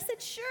courage. So I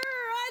said, sure,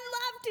 I'd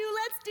love to.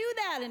 Let's do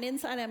that. And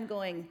inside I'm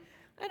going,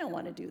 I don't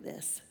want to do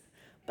this.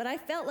 But I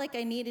felt like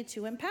I needed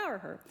to empower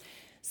her.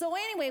 So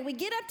anyway, we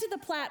get up to the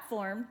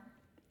platform.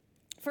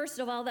 First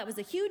of all, that was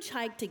a huge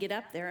hike to get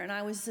up there, and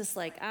I was just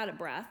like out of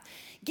breath.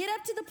 Get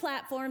up to the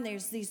platform.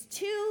 There's these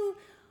 2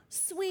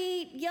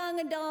 sweet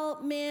young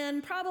adult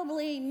men,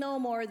 probably no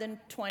more than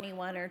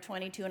 21 or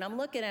 22. And I'm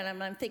looking at them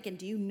and I'm thinking,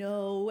 do you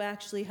know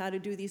actually how to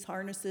do these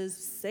harnesses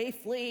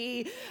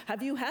safely?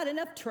 Have you had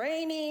enough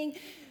training?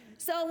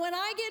 So when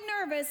I get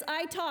nervous,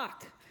 I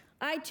talk,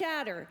 I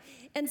chatter.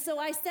 And so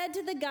I said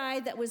to the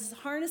guy that was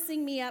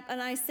harnessing me up, and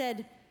I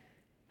said,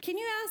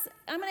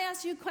 I'm going to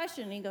ask you a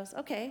question. And he goes,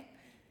 okay.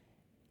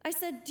 I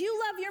said, do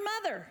you love your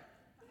mother?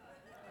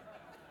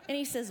 And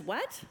he says,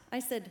 what? I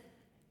said,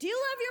 do you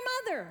love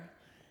your mother?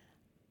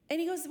 And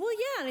he goes, well,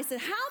 yeah. And I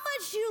said, how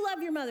much do you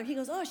love your mother? He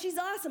goes, oh, she's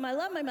awesome. I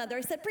love my mother.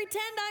 I said,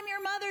 pretend I'm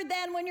your mother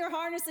then when you're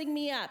harnessing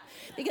me up.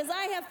 Because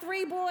I have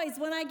 3 boys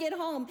when I get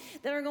home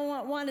that are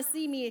going to want to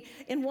see me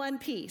in one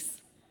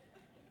piece.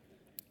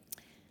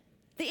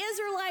 The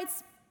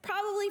Israelites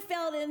probably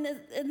felt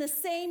in the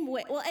same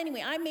way. Well,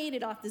 anyway, I made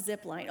it off the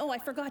zip line. Oh, I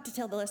forgot to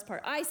tell the last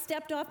part. I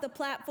stepped off the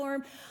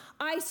platform.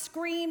 I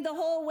screamed the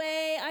whole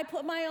way. I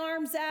put my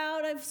arms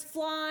out. I was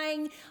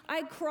flying.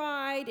 I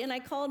cried, and I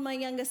called my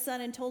youngest son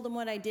and told him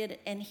what I did,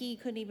 and he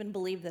couldn't even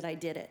believe that I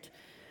did it.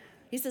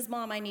 He says,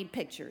 Mom, I need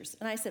pictures.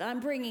 And I said, I'm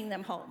bringing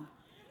them home.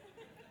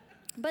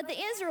 But the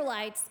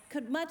Israelites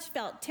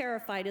felt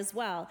terrified as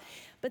well.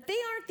 But they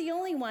aren't the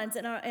only ones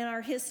in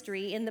our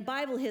history, in the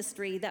Bible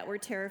history, that were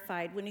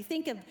terrified. When you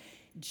think of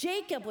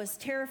Jacob was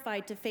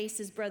terrified to face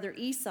his brother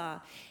Esau.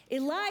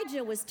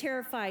 Elijah was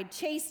terrified,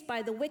 chased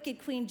by the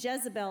wicked Queen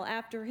Jezebel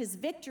after his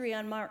victory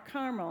on Mount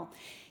Carmel.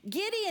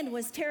 Gideon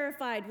was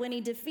terrified when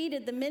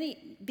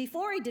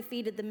before he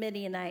defeated the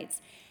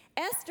Midianites.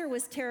 Esther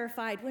was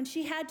terrified when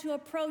she had to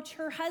approach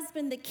her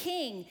husband, the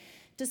king,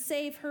 to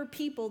save her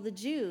people, the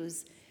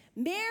Jews.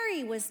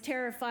 Mary was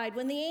terrified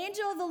when the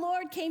angel of the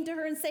Lord came to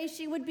her and said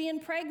she would be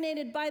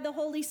impregnated by the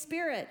Holy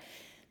Spirit.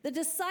 The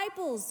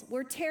disciples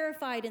were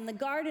terrified in the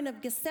Garden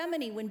of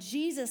Gethsemane when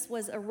Jesus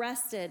was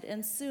arrested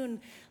and soon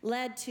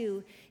led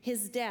to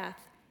his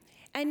death.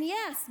 And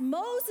yes,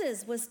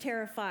 Moses was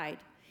terrified.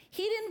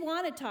 He didn't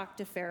want to talk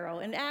to Pharaoh.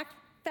 In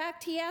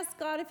fact, he asked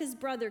God if his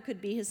brother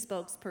could be his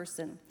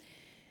spokesperson.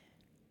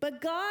 But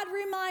God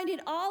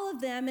reminded all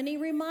of them, and he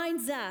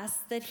reminds us,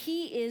 that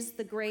he is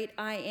the great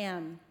I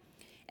am.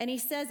 And he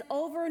says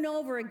over and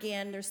over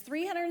again, there's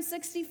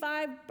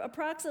 365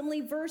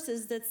 approximately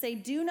verses that say,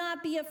 do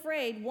not be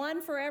afraid,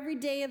 one for every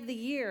day of the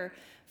year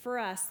for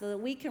us, so that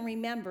we can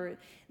remember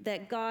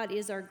that God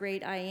is our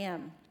great I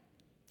am.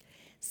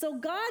 So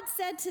God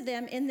said to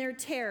them in their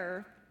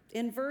terror,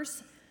 in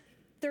verse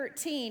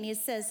 13, he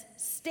says,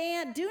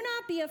 do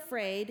not be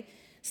afraid,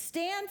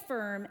 stand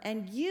firm,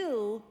 and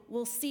you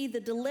will see the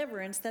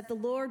deliverance that the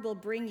Lord will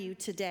bring you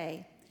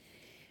today.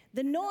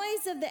 The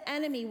noise of the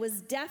enemy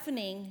was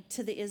deafening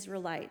to the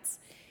Israelites.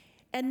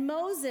 And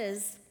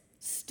Moses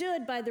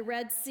stood by the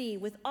Red Sea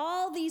with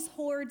all these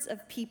hordes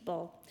of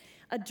people,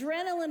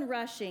 adrenaline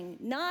rushing,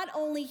 not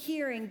only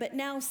hearing, but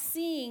now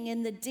seeing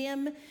in the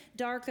dim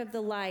dark of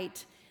the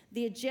light,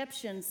 the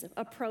Egyptians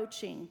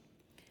approaching.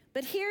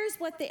 But here's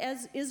what the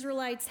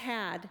Israelites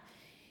had.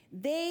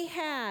 They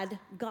had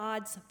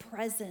God's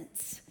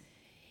presence.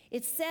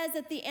 It says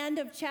at the end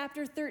of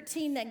chapter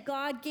 13 that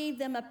God gave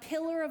them a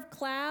pillar of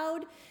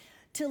cloud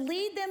to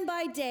lead them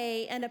by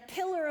day and a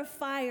pillar of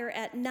fire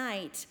at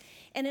night.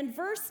 And in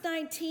verse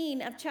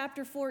 19 of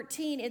chapter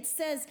 14, it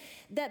says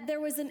that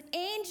there was an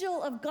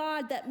angel of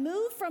God that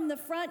moved from the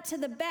front to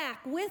the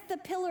back with the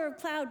pillar of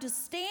cloud to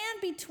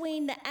stand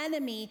between the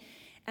enemy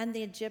and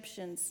the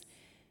Egyptians.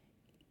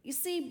 You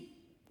see,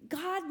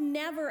 God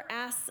never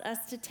asks us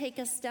to take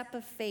a step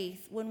of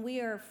faith when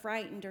we are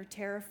frightened or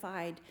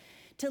terrified,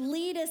 to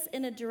lead us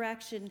in a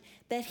direction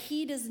that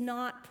he does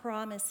not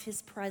promise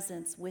his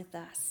presence with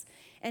us.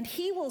 And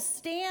he will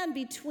stand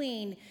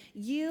between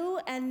you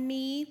and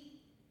me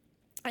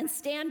and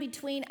stand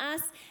between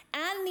us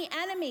and the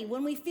enemy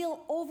when we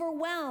feel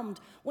overwhelmed,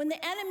 when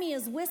the enemy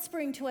is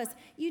whispering to us,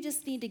 you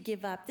just need to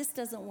give up. This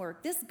doesn't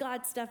work. This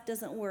God stuff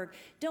doesn't work.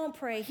 Don't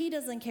pray. He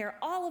doesn't care.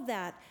 All of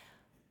that.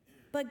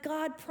 But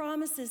God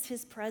promises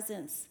his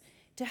presence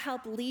to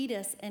help lead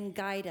us and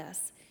guide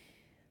us.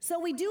 So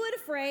we do it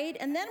afraid,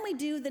 and then we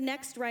do the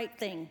next right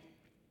thing.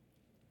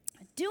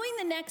 Doing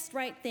the next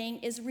right thing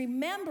is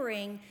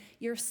remembering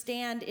your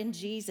stand in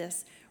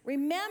Jesus.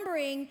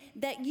 Remembering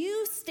that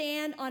you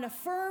stand on a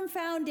firm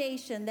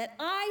foundation, that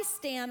I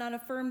stand on a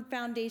firm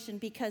foundation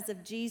because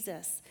of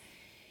Jesus.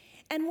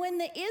 And when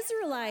the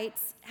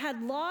Israelites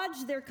had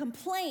lodged their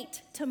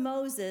complaint to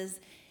Moses,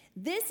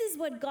 this is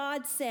what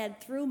God said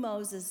through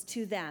Moses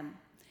to them.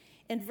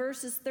 In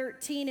verses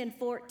 13 and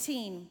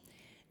 14,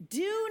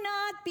 do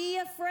not be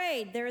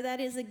afraid. There that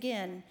is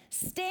again.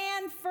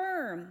 Stand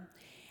firm,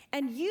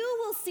 and you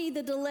will see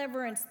the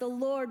deliverance the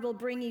Lord will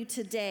bring you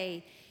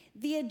today.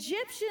 The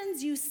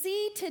Egyptians you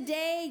see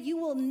today, you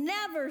will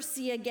never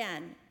see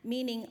again,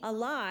 meaning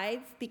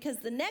alive, because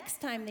the next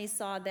time they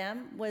saw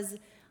them was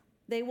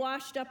they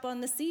washed up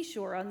on the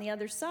seashore on the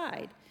other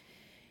side.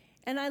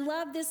 And I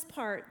love this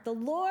part. The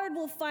Lord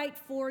will fight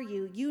for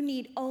you. You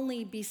need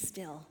only be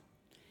still.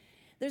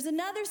 There's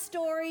another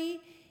story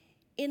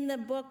in the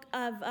book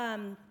of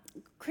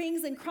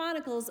Kings and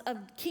Chronicles of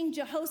King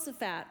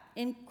Jehoshaphat,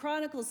 in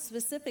Chronicles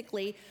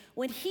specifically,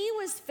 when he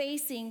was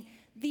facing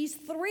these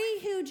 3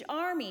 huge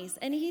armies.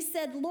 And he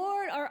said,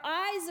 Lord, our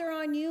eyes are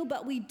on you,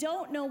 but we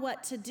don't know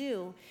what to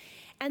do.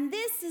 And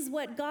this is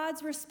what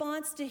God's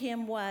response to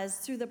him was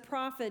through the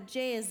prophet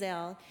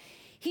Jahaziel.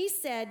 He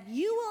said,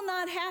 you will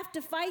not have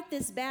to fight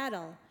this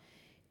battle.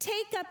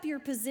 Take up your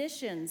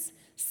positions.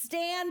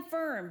 Stand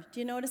firm. Do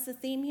you notice the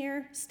theme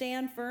here?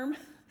 Stand firm.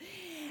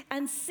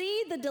 and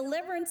see the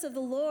deliverance of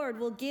the Lord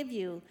will give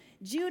you,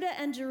 Judah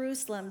and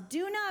Jerusalem.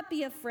 Do not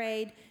be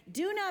afraid.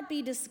 Do not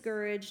be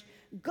discouraged.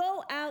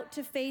 Go out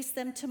to face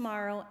them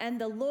tomorrow, and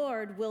the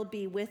Lord will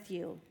be with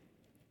you.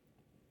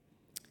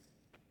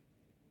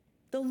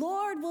 The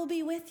Lord will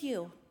be with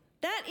you.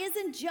 That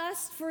isn't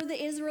just for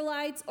the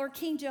Israelites or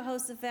King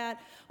Jehoshaphat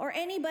or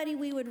anybody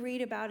we would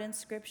read about in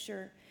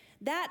Scripture.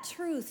 That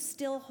truth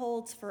still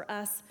holds for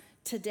us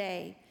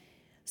today.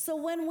 So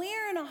when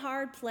we're in a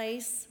hard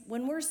place,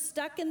 when we're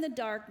stuck in the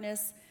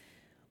darkness,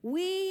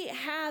 we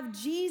have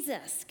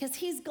Jesus because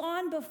he's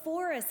gone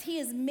before us. He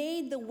has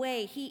made the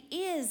way. He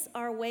is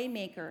our way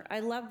maker.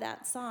 I love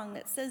that song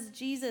that says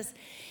Jesus,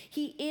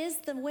 he is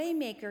the way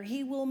maker.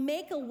 He will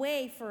make a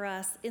way for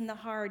us in the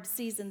hard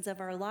seasons of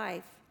our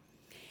life.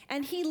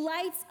 And he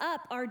lights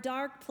up our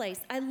dark place.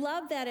 I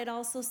love that it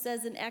also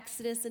says in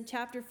Exodus in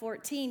chapter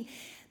 14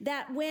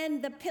 that when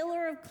the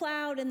pillar of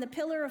cloud and the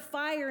pillar of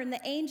fire and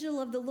the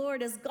angel of the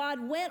Lord, as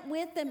God went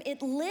with them,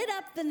 it lit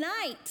up the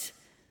night.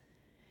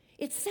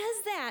 It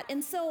says that.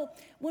 And so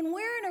when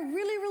we're in a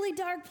really, really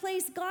dark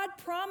place, God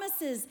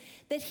promises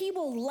that he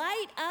will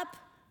light up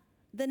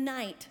the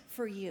night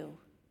for you.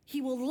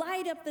 He will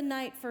light up the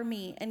night for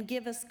me and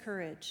give us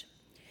courage.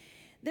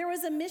 There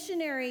was a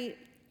missionary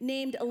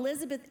named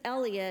Elizabeth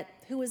Elliot,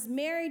 who was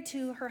married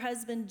to her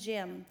husband,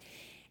 Jim.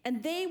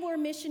 And they were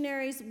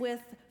missionaries with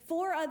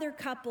 4 other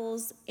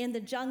couples in the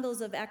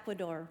jungles of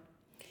Ecuador.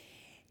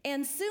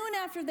 And soon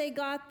after they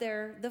got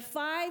there, the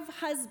 5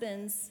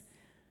 husbands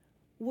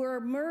were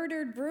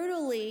murdered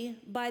brutally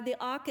by the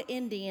Auca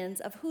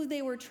Indians, of who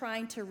they were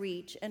trying to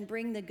reach and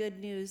bring the good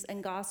news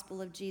and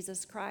gospel of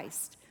Jesus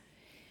Christ.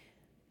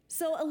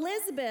 So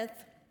Elizabeth,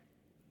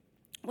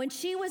 when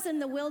she was in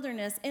the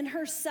wilderness, in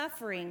her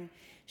suffering,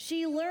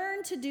 she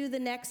learned to do the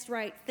next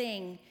right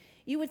thing.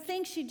 You would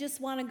think she'd just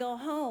want to go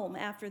home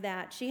after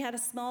that. She had a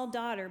small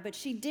daughter, but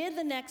she did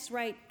the next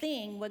right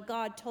thing. What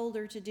God told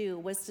her to do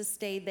was to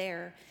stay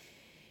there.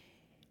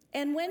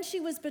 And when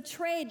she was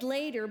betrayed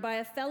later by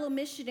a fellow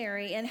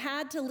missionary and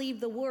had to leave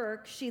the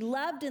work she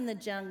loved in the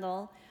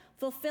jungle,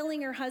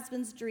 fulfilling her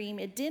husband's dream,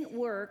 it didn't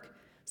work,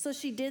 so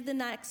she did the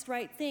next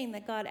right thing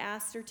that God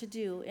asked her to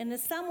do. And in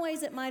some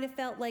ways, it might have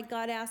felt like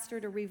God asked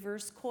her to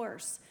reverse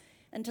course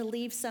and to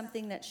leave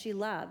something that she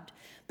loved.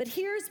 But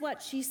here's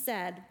what she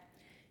said.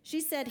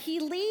 She said, he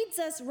leads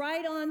us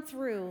right on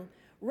through,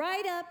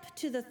 right up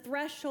to the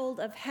threshold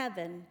of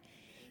heaven.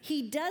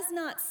 He does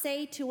not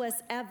say to us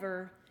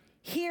ever,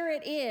 here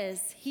it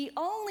is. He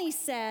only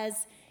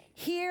says,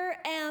 here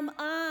am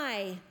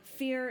I,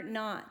 fear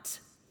not.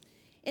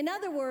 In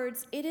other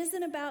words, it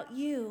isn't about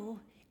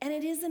you and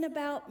it isn't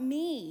about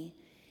me.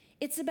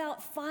 It's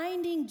about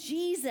finding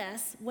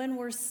Jesus when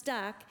we're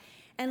stuck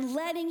and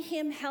letting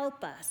him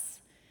help us.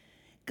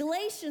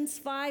 Galatians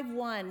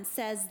 5:1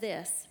 says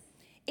this,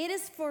 it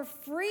is for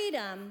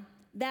freedom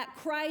that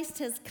Christ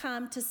has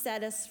come to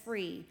set us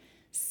free.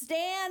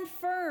 Stand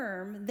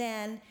firm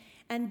then,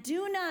 and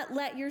do not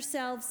let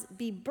yourselves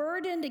be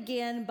burdened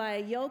again by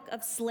a yoke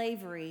of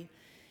slavery.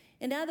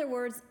 In other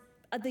words,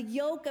 the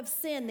yoke of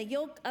sin, the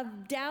yoke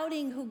of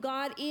doubting who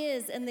God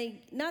is, and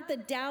not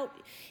that doubt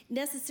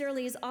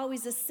necessarily is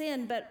always a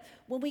sin, but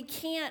when we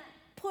can't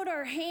put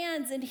our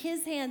hands in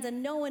his hands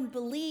and know and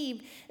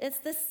believe, it's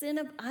the sin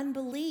of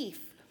unbelief.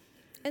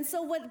 And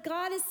so what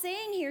God is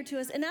saying here to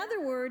us, in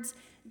other words,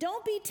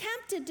 don't be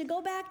tempted to go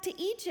back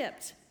to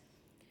Egypt.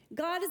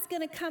 God is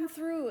going to come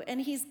through and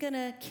he's going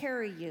to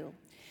carry you.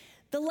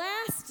 The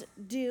last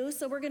do,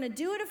 so we're going to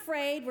do it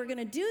afraid, we're going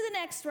to do the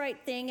next right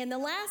thing, and the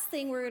last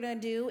thing we're going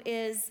to do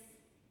is,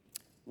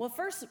 well,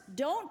 first,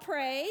 don't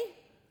pray,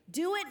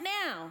 do it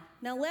now.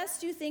 Now,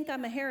 lest you think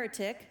I'm a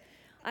heretic,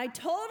 I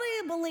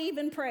totally believe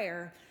in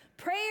prayer.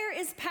 Prayer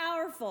is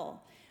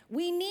powerful.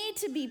 We need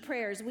to be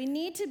prayers. We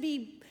need to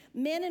be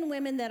men and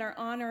women that are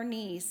on our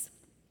knees.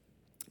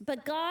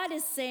 But God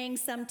is saying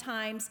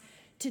sometimes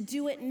to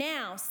do it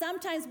now.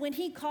 Sometimes when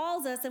he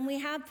calls us and we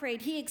have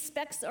prayed, he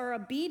expects our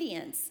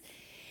obedience.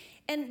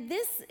 And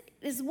this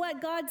is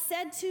what God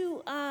said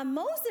to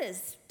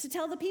Moses to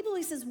tell the people.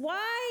 He says,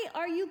 why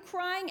are you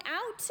crying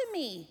out to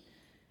me?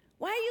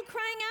 Why are you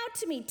crying out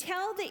to me?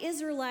 Tell the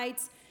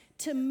Israelites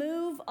to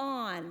move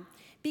on,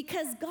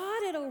 because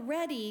God had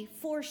already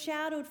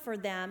foreshadowed for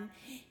them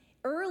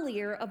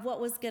earlier of what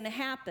was going to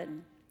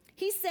happen.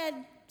 He said,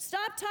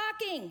 stop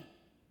talking,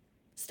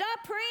 stop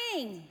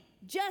praying,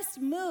 just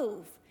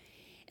move.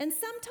 And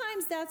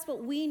sometimes that's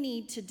what we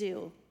need to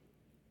do.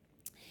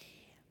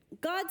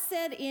 God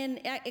said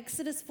in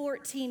Exodus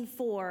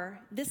 14:4,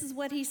 this is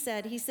what he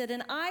said. He said,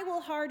 and I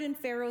will harden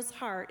Pharaoh's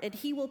heart, and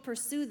he will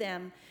pursue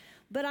them.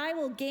 But I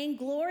will gain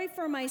glory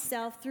for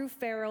myself through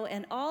Pharaoh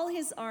and all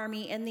his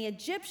army, and the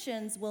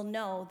Egyptians will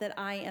know that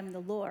I am the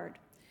Lord.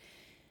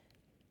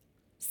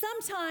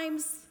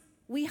 Sometimes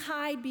we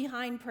hide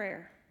behind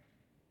prayer.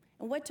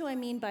 And what do I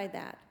mean by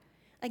that?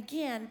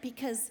 Again,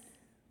 because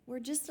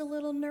we're just a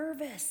little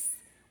nervous.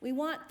 We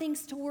want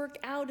things to work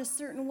out a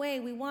certain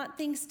way. We want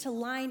things to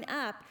line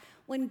up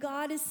when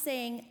God is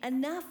saying,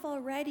 enough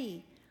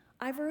already.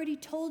 I've already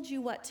told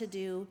you what to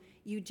do.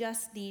 You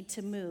just need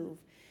to move.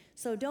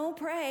 So don't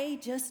pray,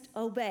 just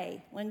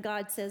obey when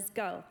God says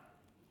go.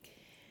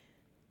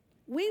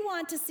 We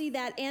want to see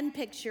that end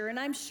picture, and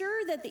I'm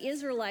sure that the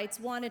Israelites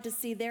wanted to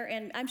see their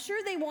end. I'm sure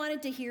they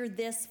wanted to hear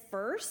this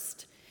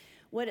first,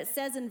 what it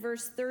says in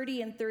verse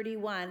 30 and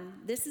 31.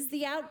 This is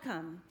the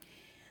outcome.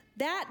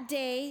 That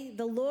day,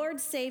 the Lord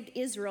saved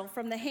Israel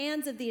from the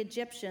hands of the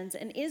Egyptians,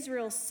 and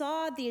Israel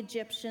saw the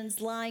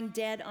Egyptians lying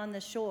dead on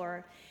the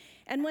shore.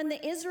 And when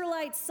the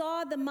Israelites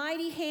saw the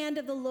mighty hand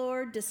of the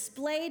Lord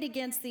displayed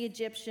against the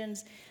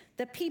Egyptians,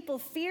 the people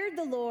feared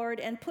the Lord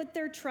and put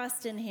their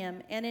trust in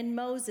him and in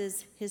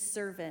Moses, his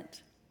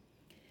servant.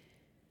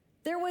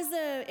 There was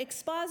an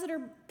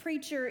expositor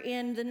preacher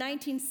in the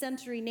 19th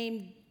century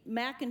named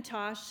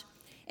Mackintosh,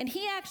 and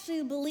he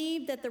actually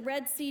believed that the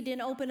Red Sea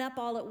didn't open up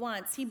all at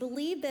once. He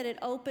believed that it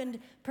opened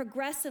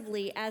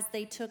progressively as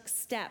they took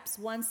steps,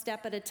 one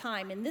step at a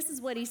time. And this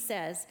is what he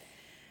says: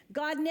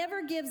 God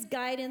never gives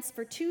guidance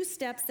for 2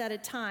 steps at a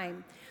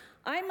time.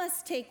 I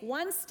must take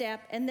one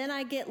step and then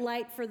I get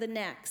light for the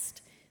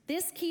next.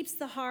 This keeps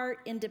the heart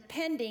in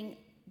abiding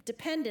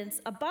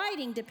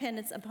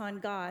dependence upon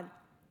God.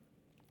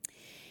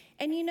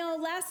 And you know,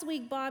 last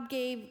week Bob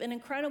gave an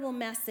incredible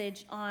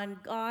message on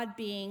God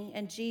being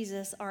and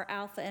Jesus our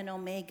Alpha and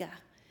Omega.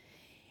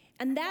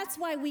 And that's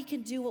why we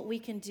can do what we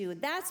can do.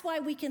 That's why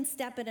we can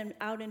step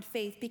out in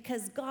faith,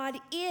 because God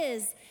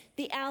is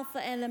the Alpha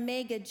and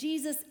Omega.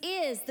 Jesus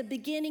is the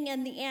beginning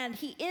and the end.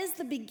 He is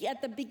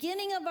at the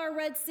beginning of our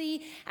Red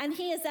Sea, and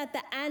he is at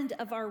the end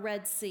of our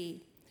Red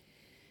Sea.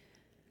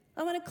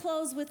 I want to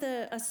close with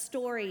a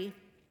story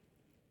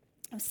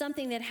of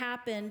something that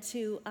happened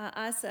to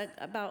us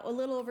about a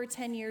little over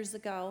 10 years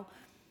ago.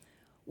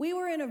 We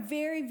were in a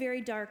very,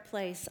 very dark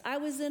place. I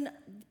was in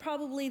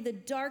probably the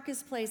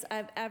darkest place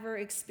I've ever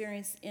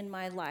experienced in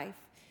my life.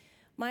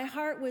 My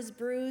heart was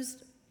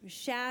bruised,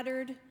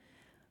 shattered.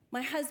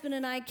 My husband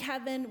and I,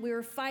 Kevin, we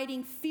were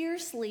fighting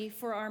fiercely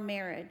for our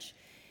marriage.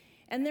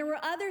 And there were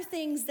other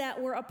things that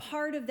were a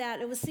part of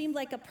that. It seemed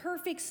like a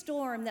perfect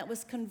storm that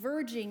was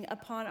converging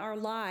upon our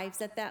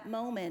lives at that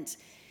moment.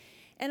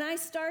 And I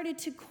started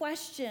to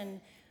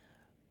question,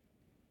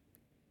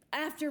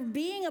 after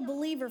being a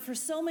believer for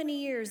so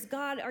many years,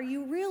 God, are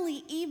you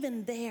really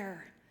even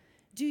there?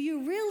 Do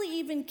you really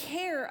even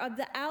care of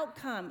the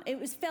outcome?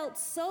 It felt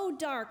so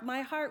dark.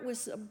 My heart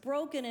was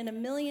broken in a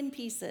million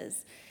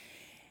pieces.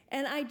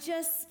 And I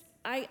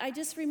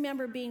just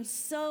remember being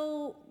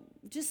so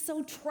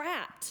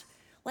trapped.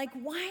 Like,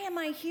 why am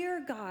I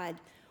here, God?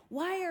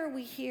 Why are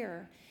we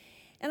here?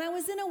 And I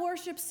was in a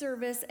worship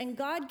service, and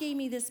God gave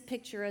me this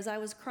picture as I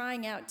was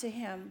crying out to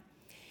him.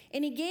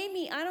 And he gave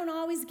me, I don't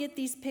always get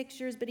these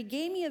pictures, but he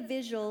gave me a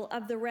visual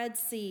of the Red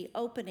Sea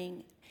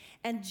opening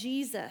and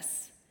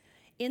Jesus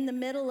in the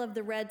middle of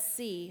the Red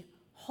Sea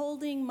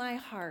holding my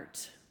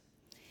heart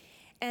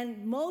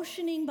and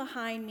motioning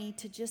behind me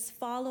to just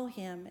follow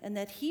him, and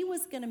that he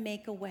was going to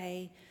make a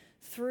way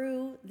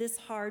through this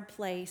hard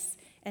place,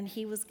 and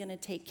he was going to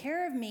take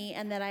care of me,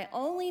 and that I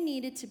only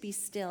needed to be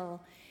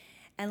still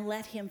and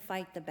let him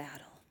fight the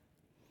battle.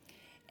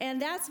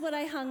 And that's what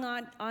I hung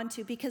on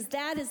to, because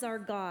that is our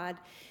God.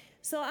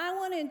 So I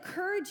want to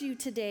encourage you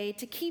today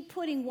to keep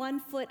putting one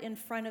foot in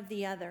front of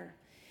the other.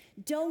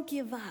 Don't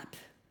give up.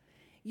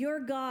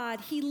 Your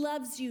God, he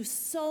loves you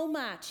so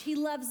much. He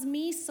loves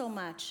me so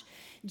much.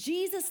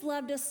 Jesus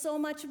loved us so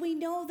much. We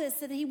know this,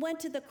 that he went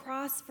to the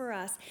cross for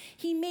us.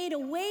 He made a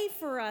way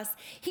for us.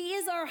 He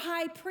is our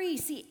high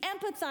priest. He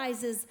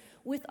empathizes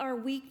with our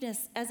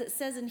weakness, as it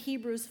says in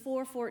Hebrews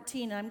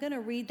 4:14. I'm going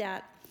to read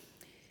that.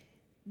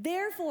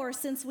 Therefore,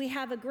 since we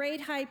have a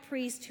great high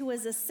priest who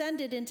has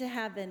ascended into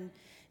heaven,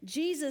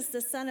 Jesus,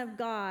 the Son of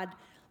God,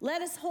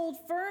 let us hold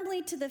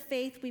firmly to the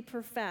faith we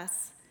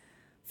profess.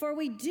 For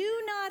we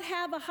do not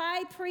have a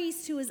high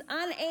priest who is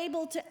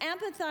unable to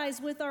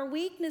empathize with our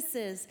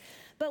weaknesses,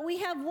 but we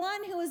have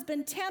one who has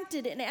been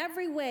tempted in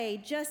every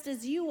way, just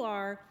as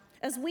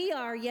we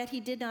are, yet he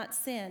did not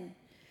sin.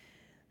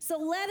 So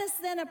let us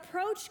then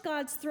approach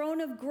God's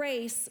throne of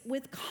grace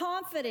with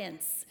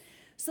confidence,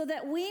 so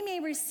that we may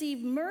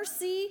receive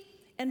mercy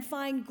and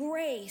find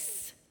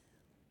grace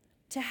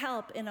to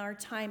help in our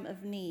time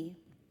of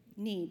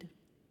need.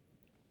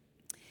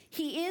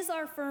 He is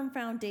our firm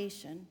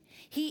foundation.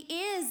 He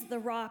is the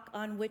rock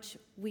on which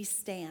we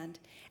stand,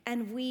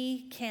 and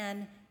we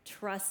can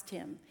trust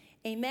him.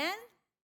 Amen?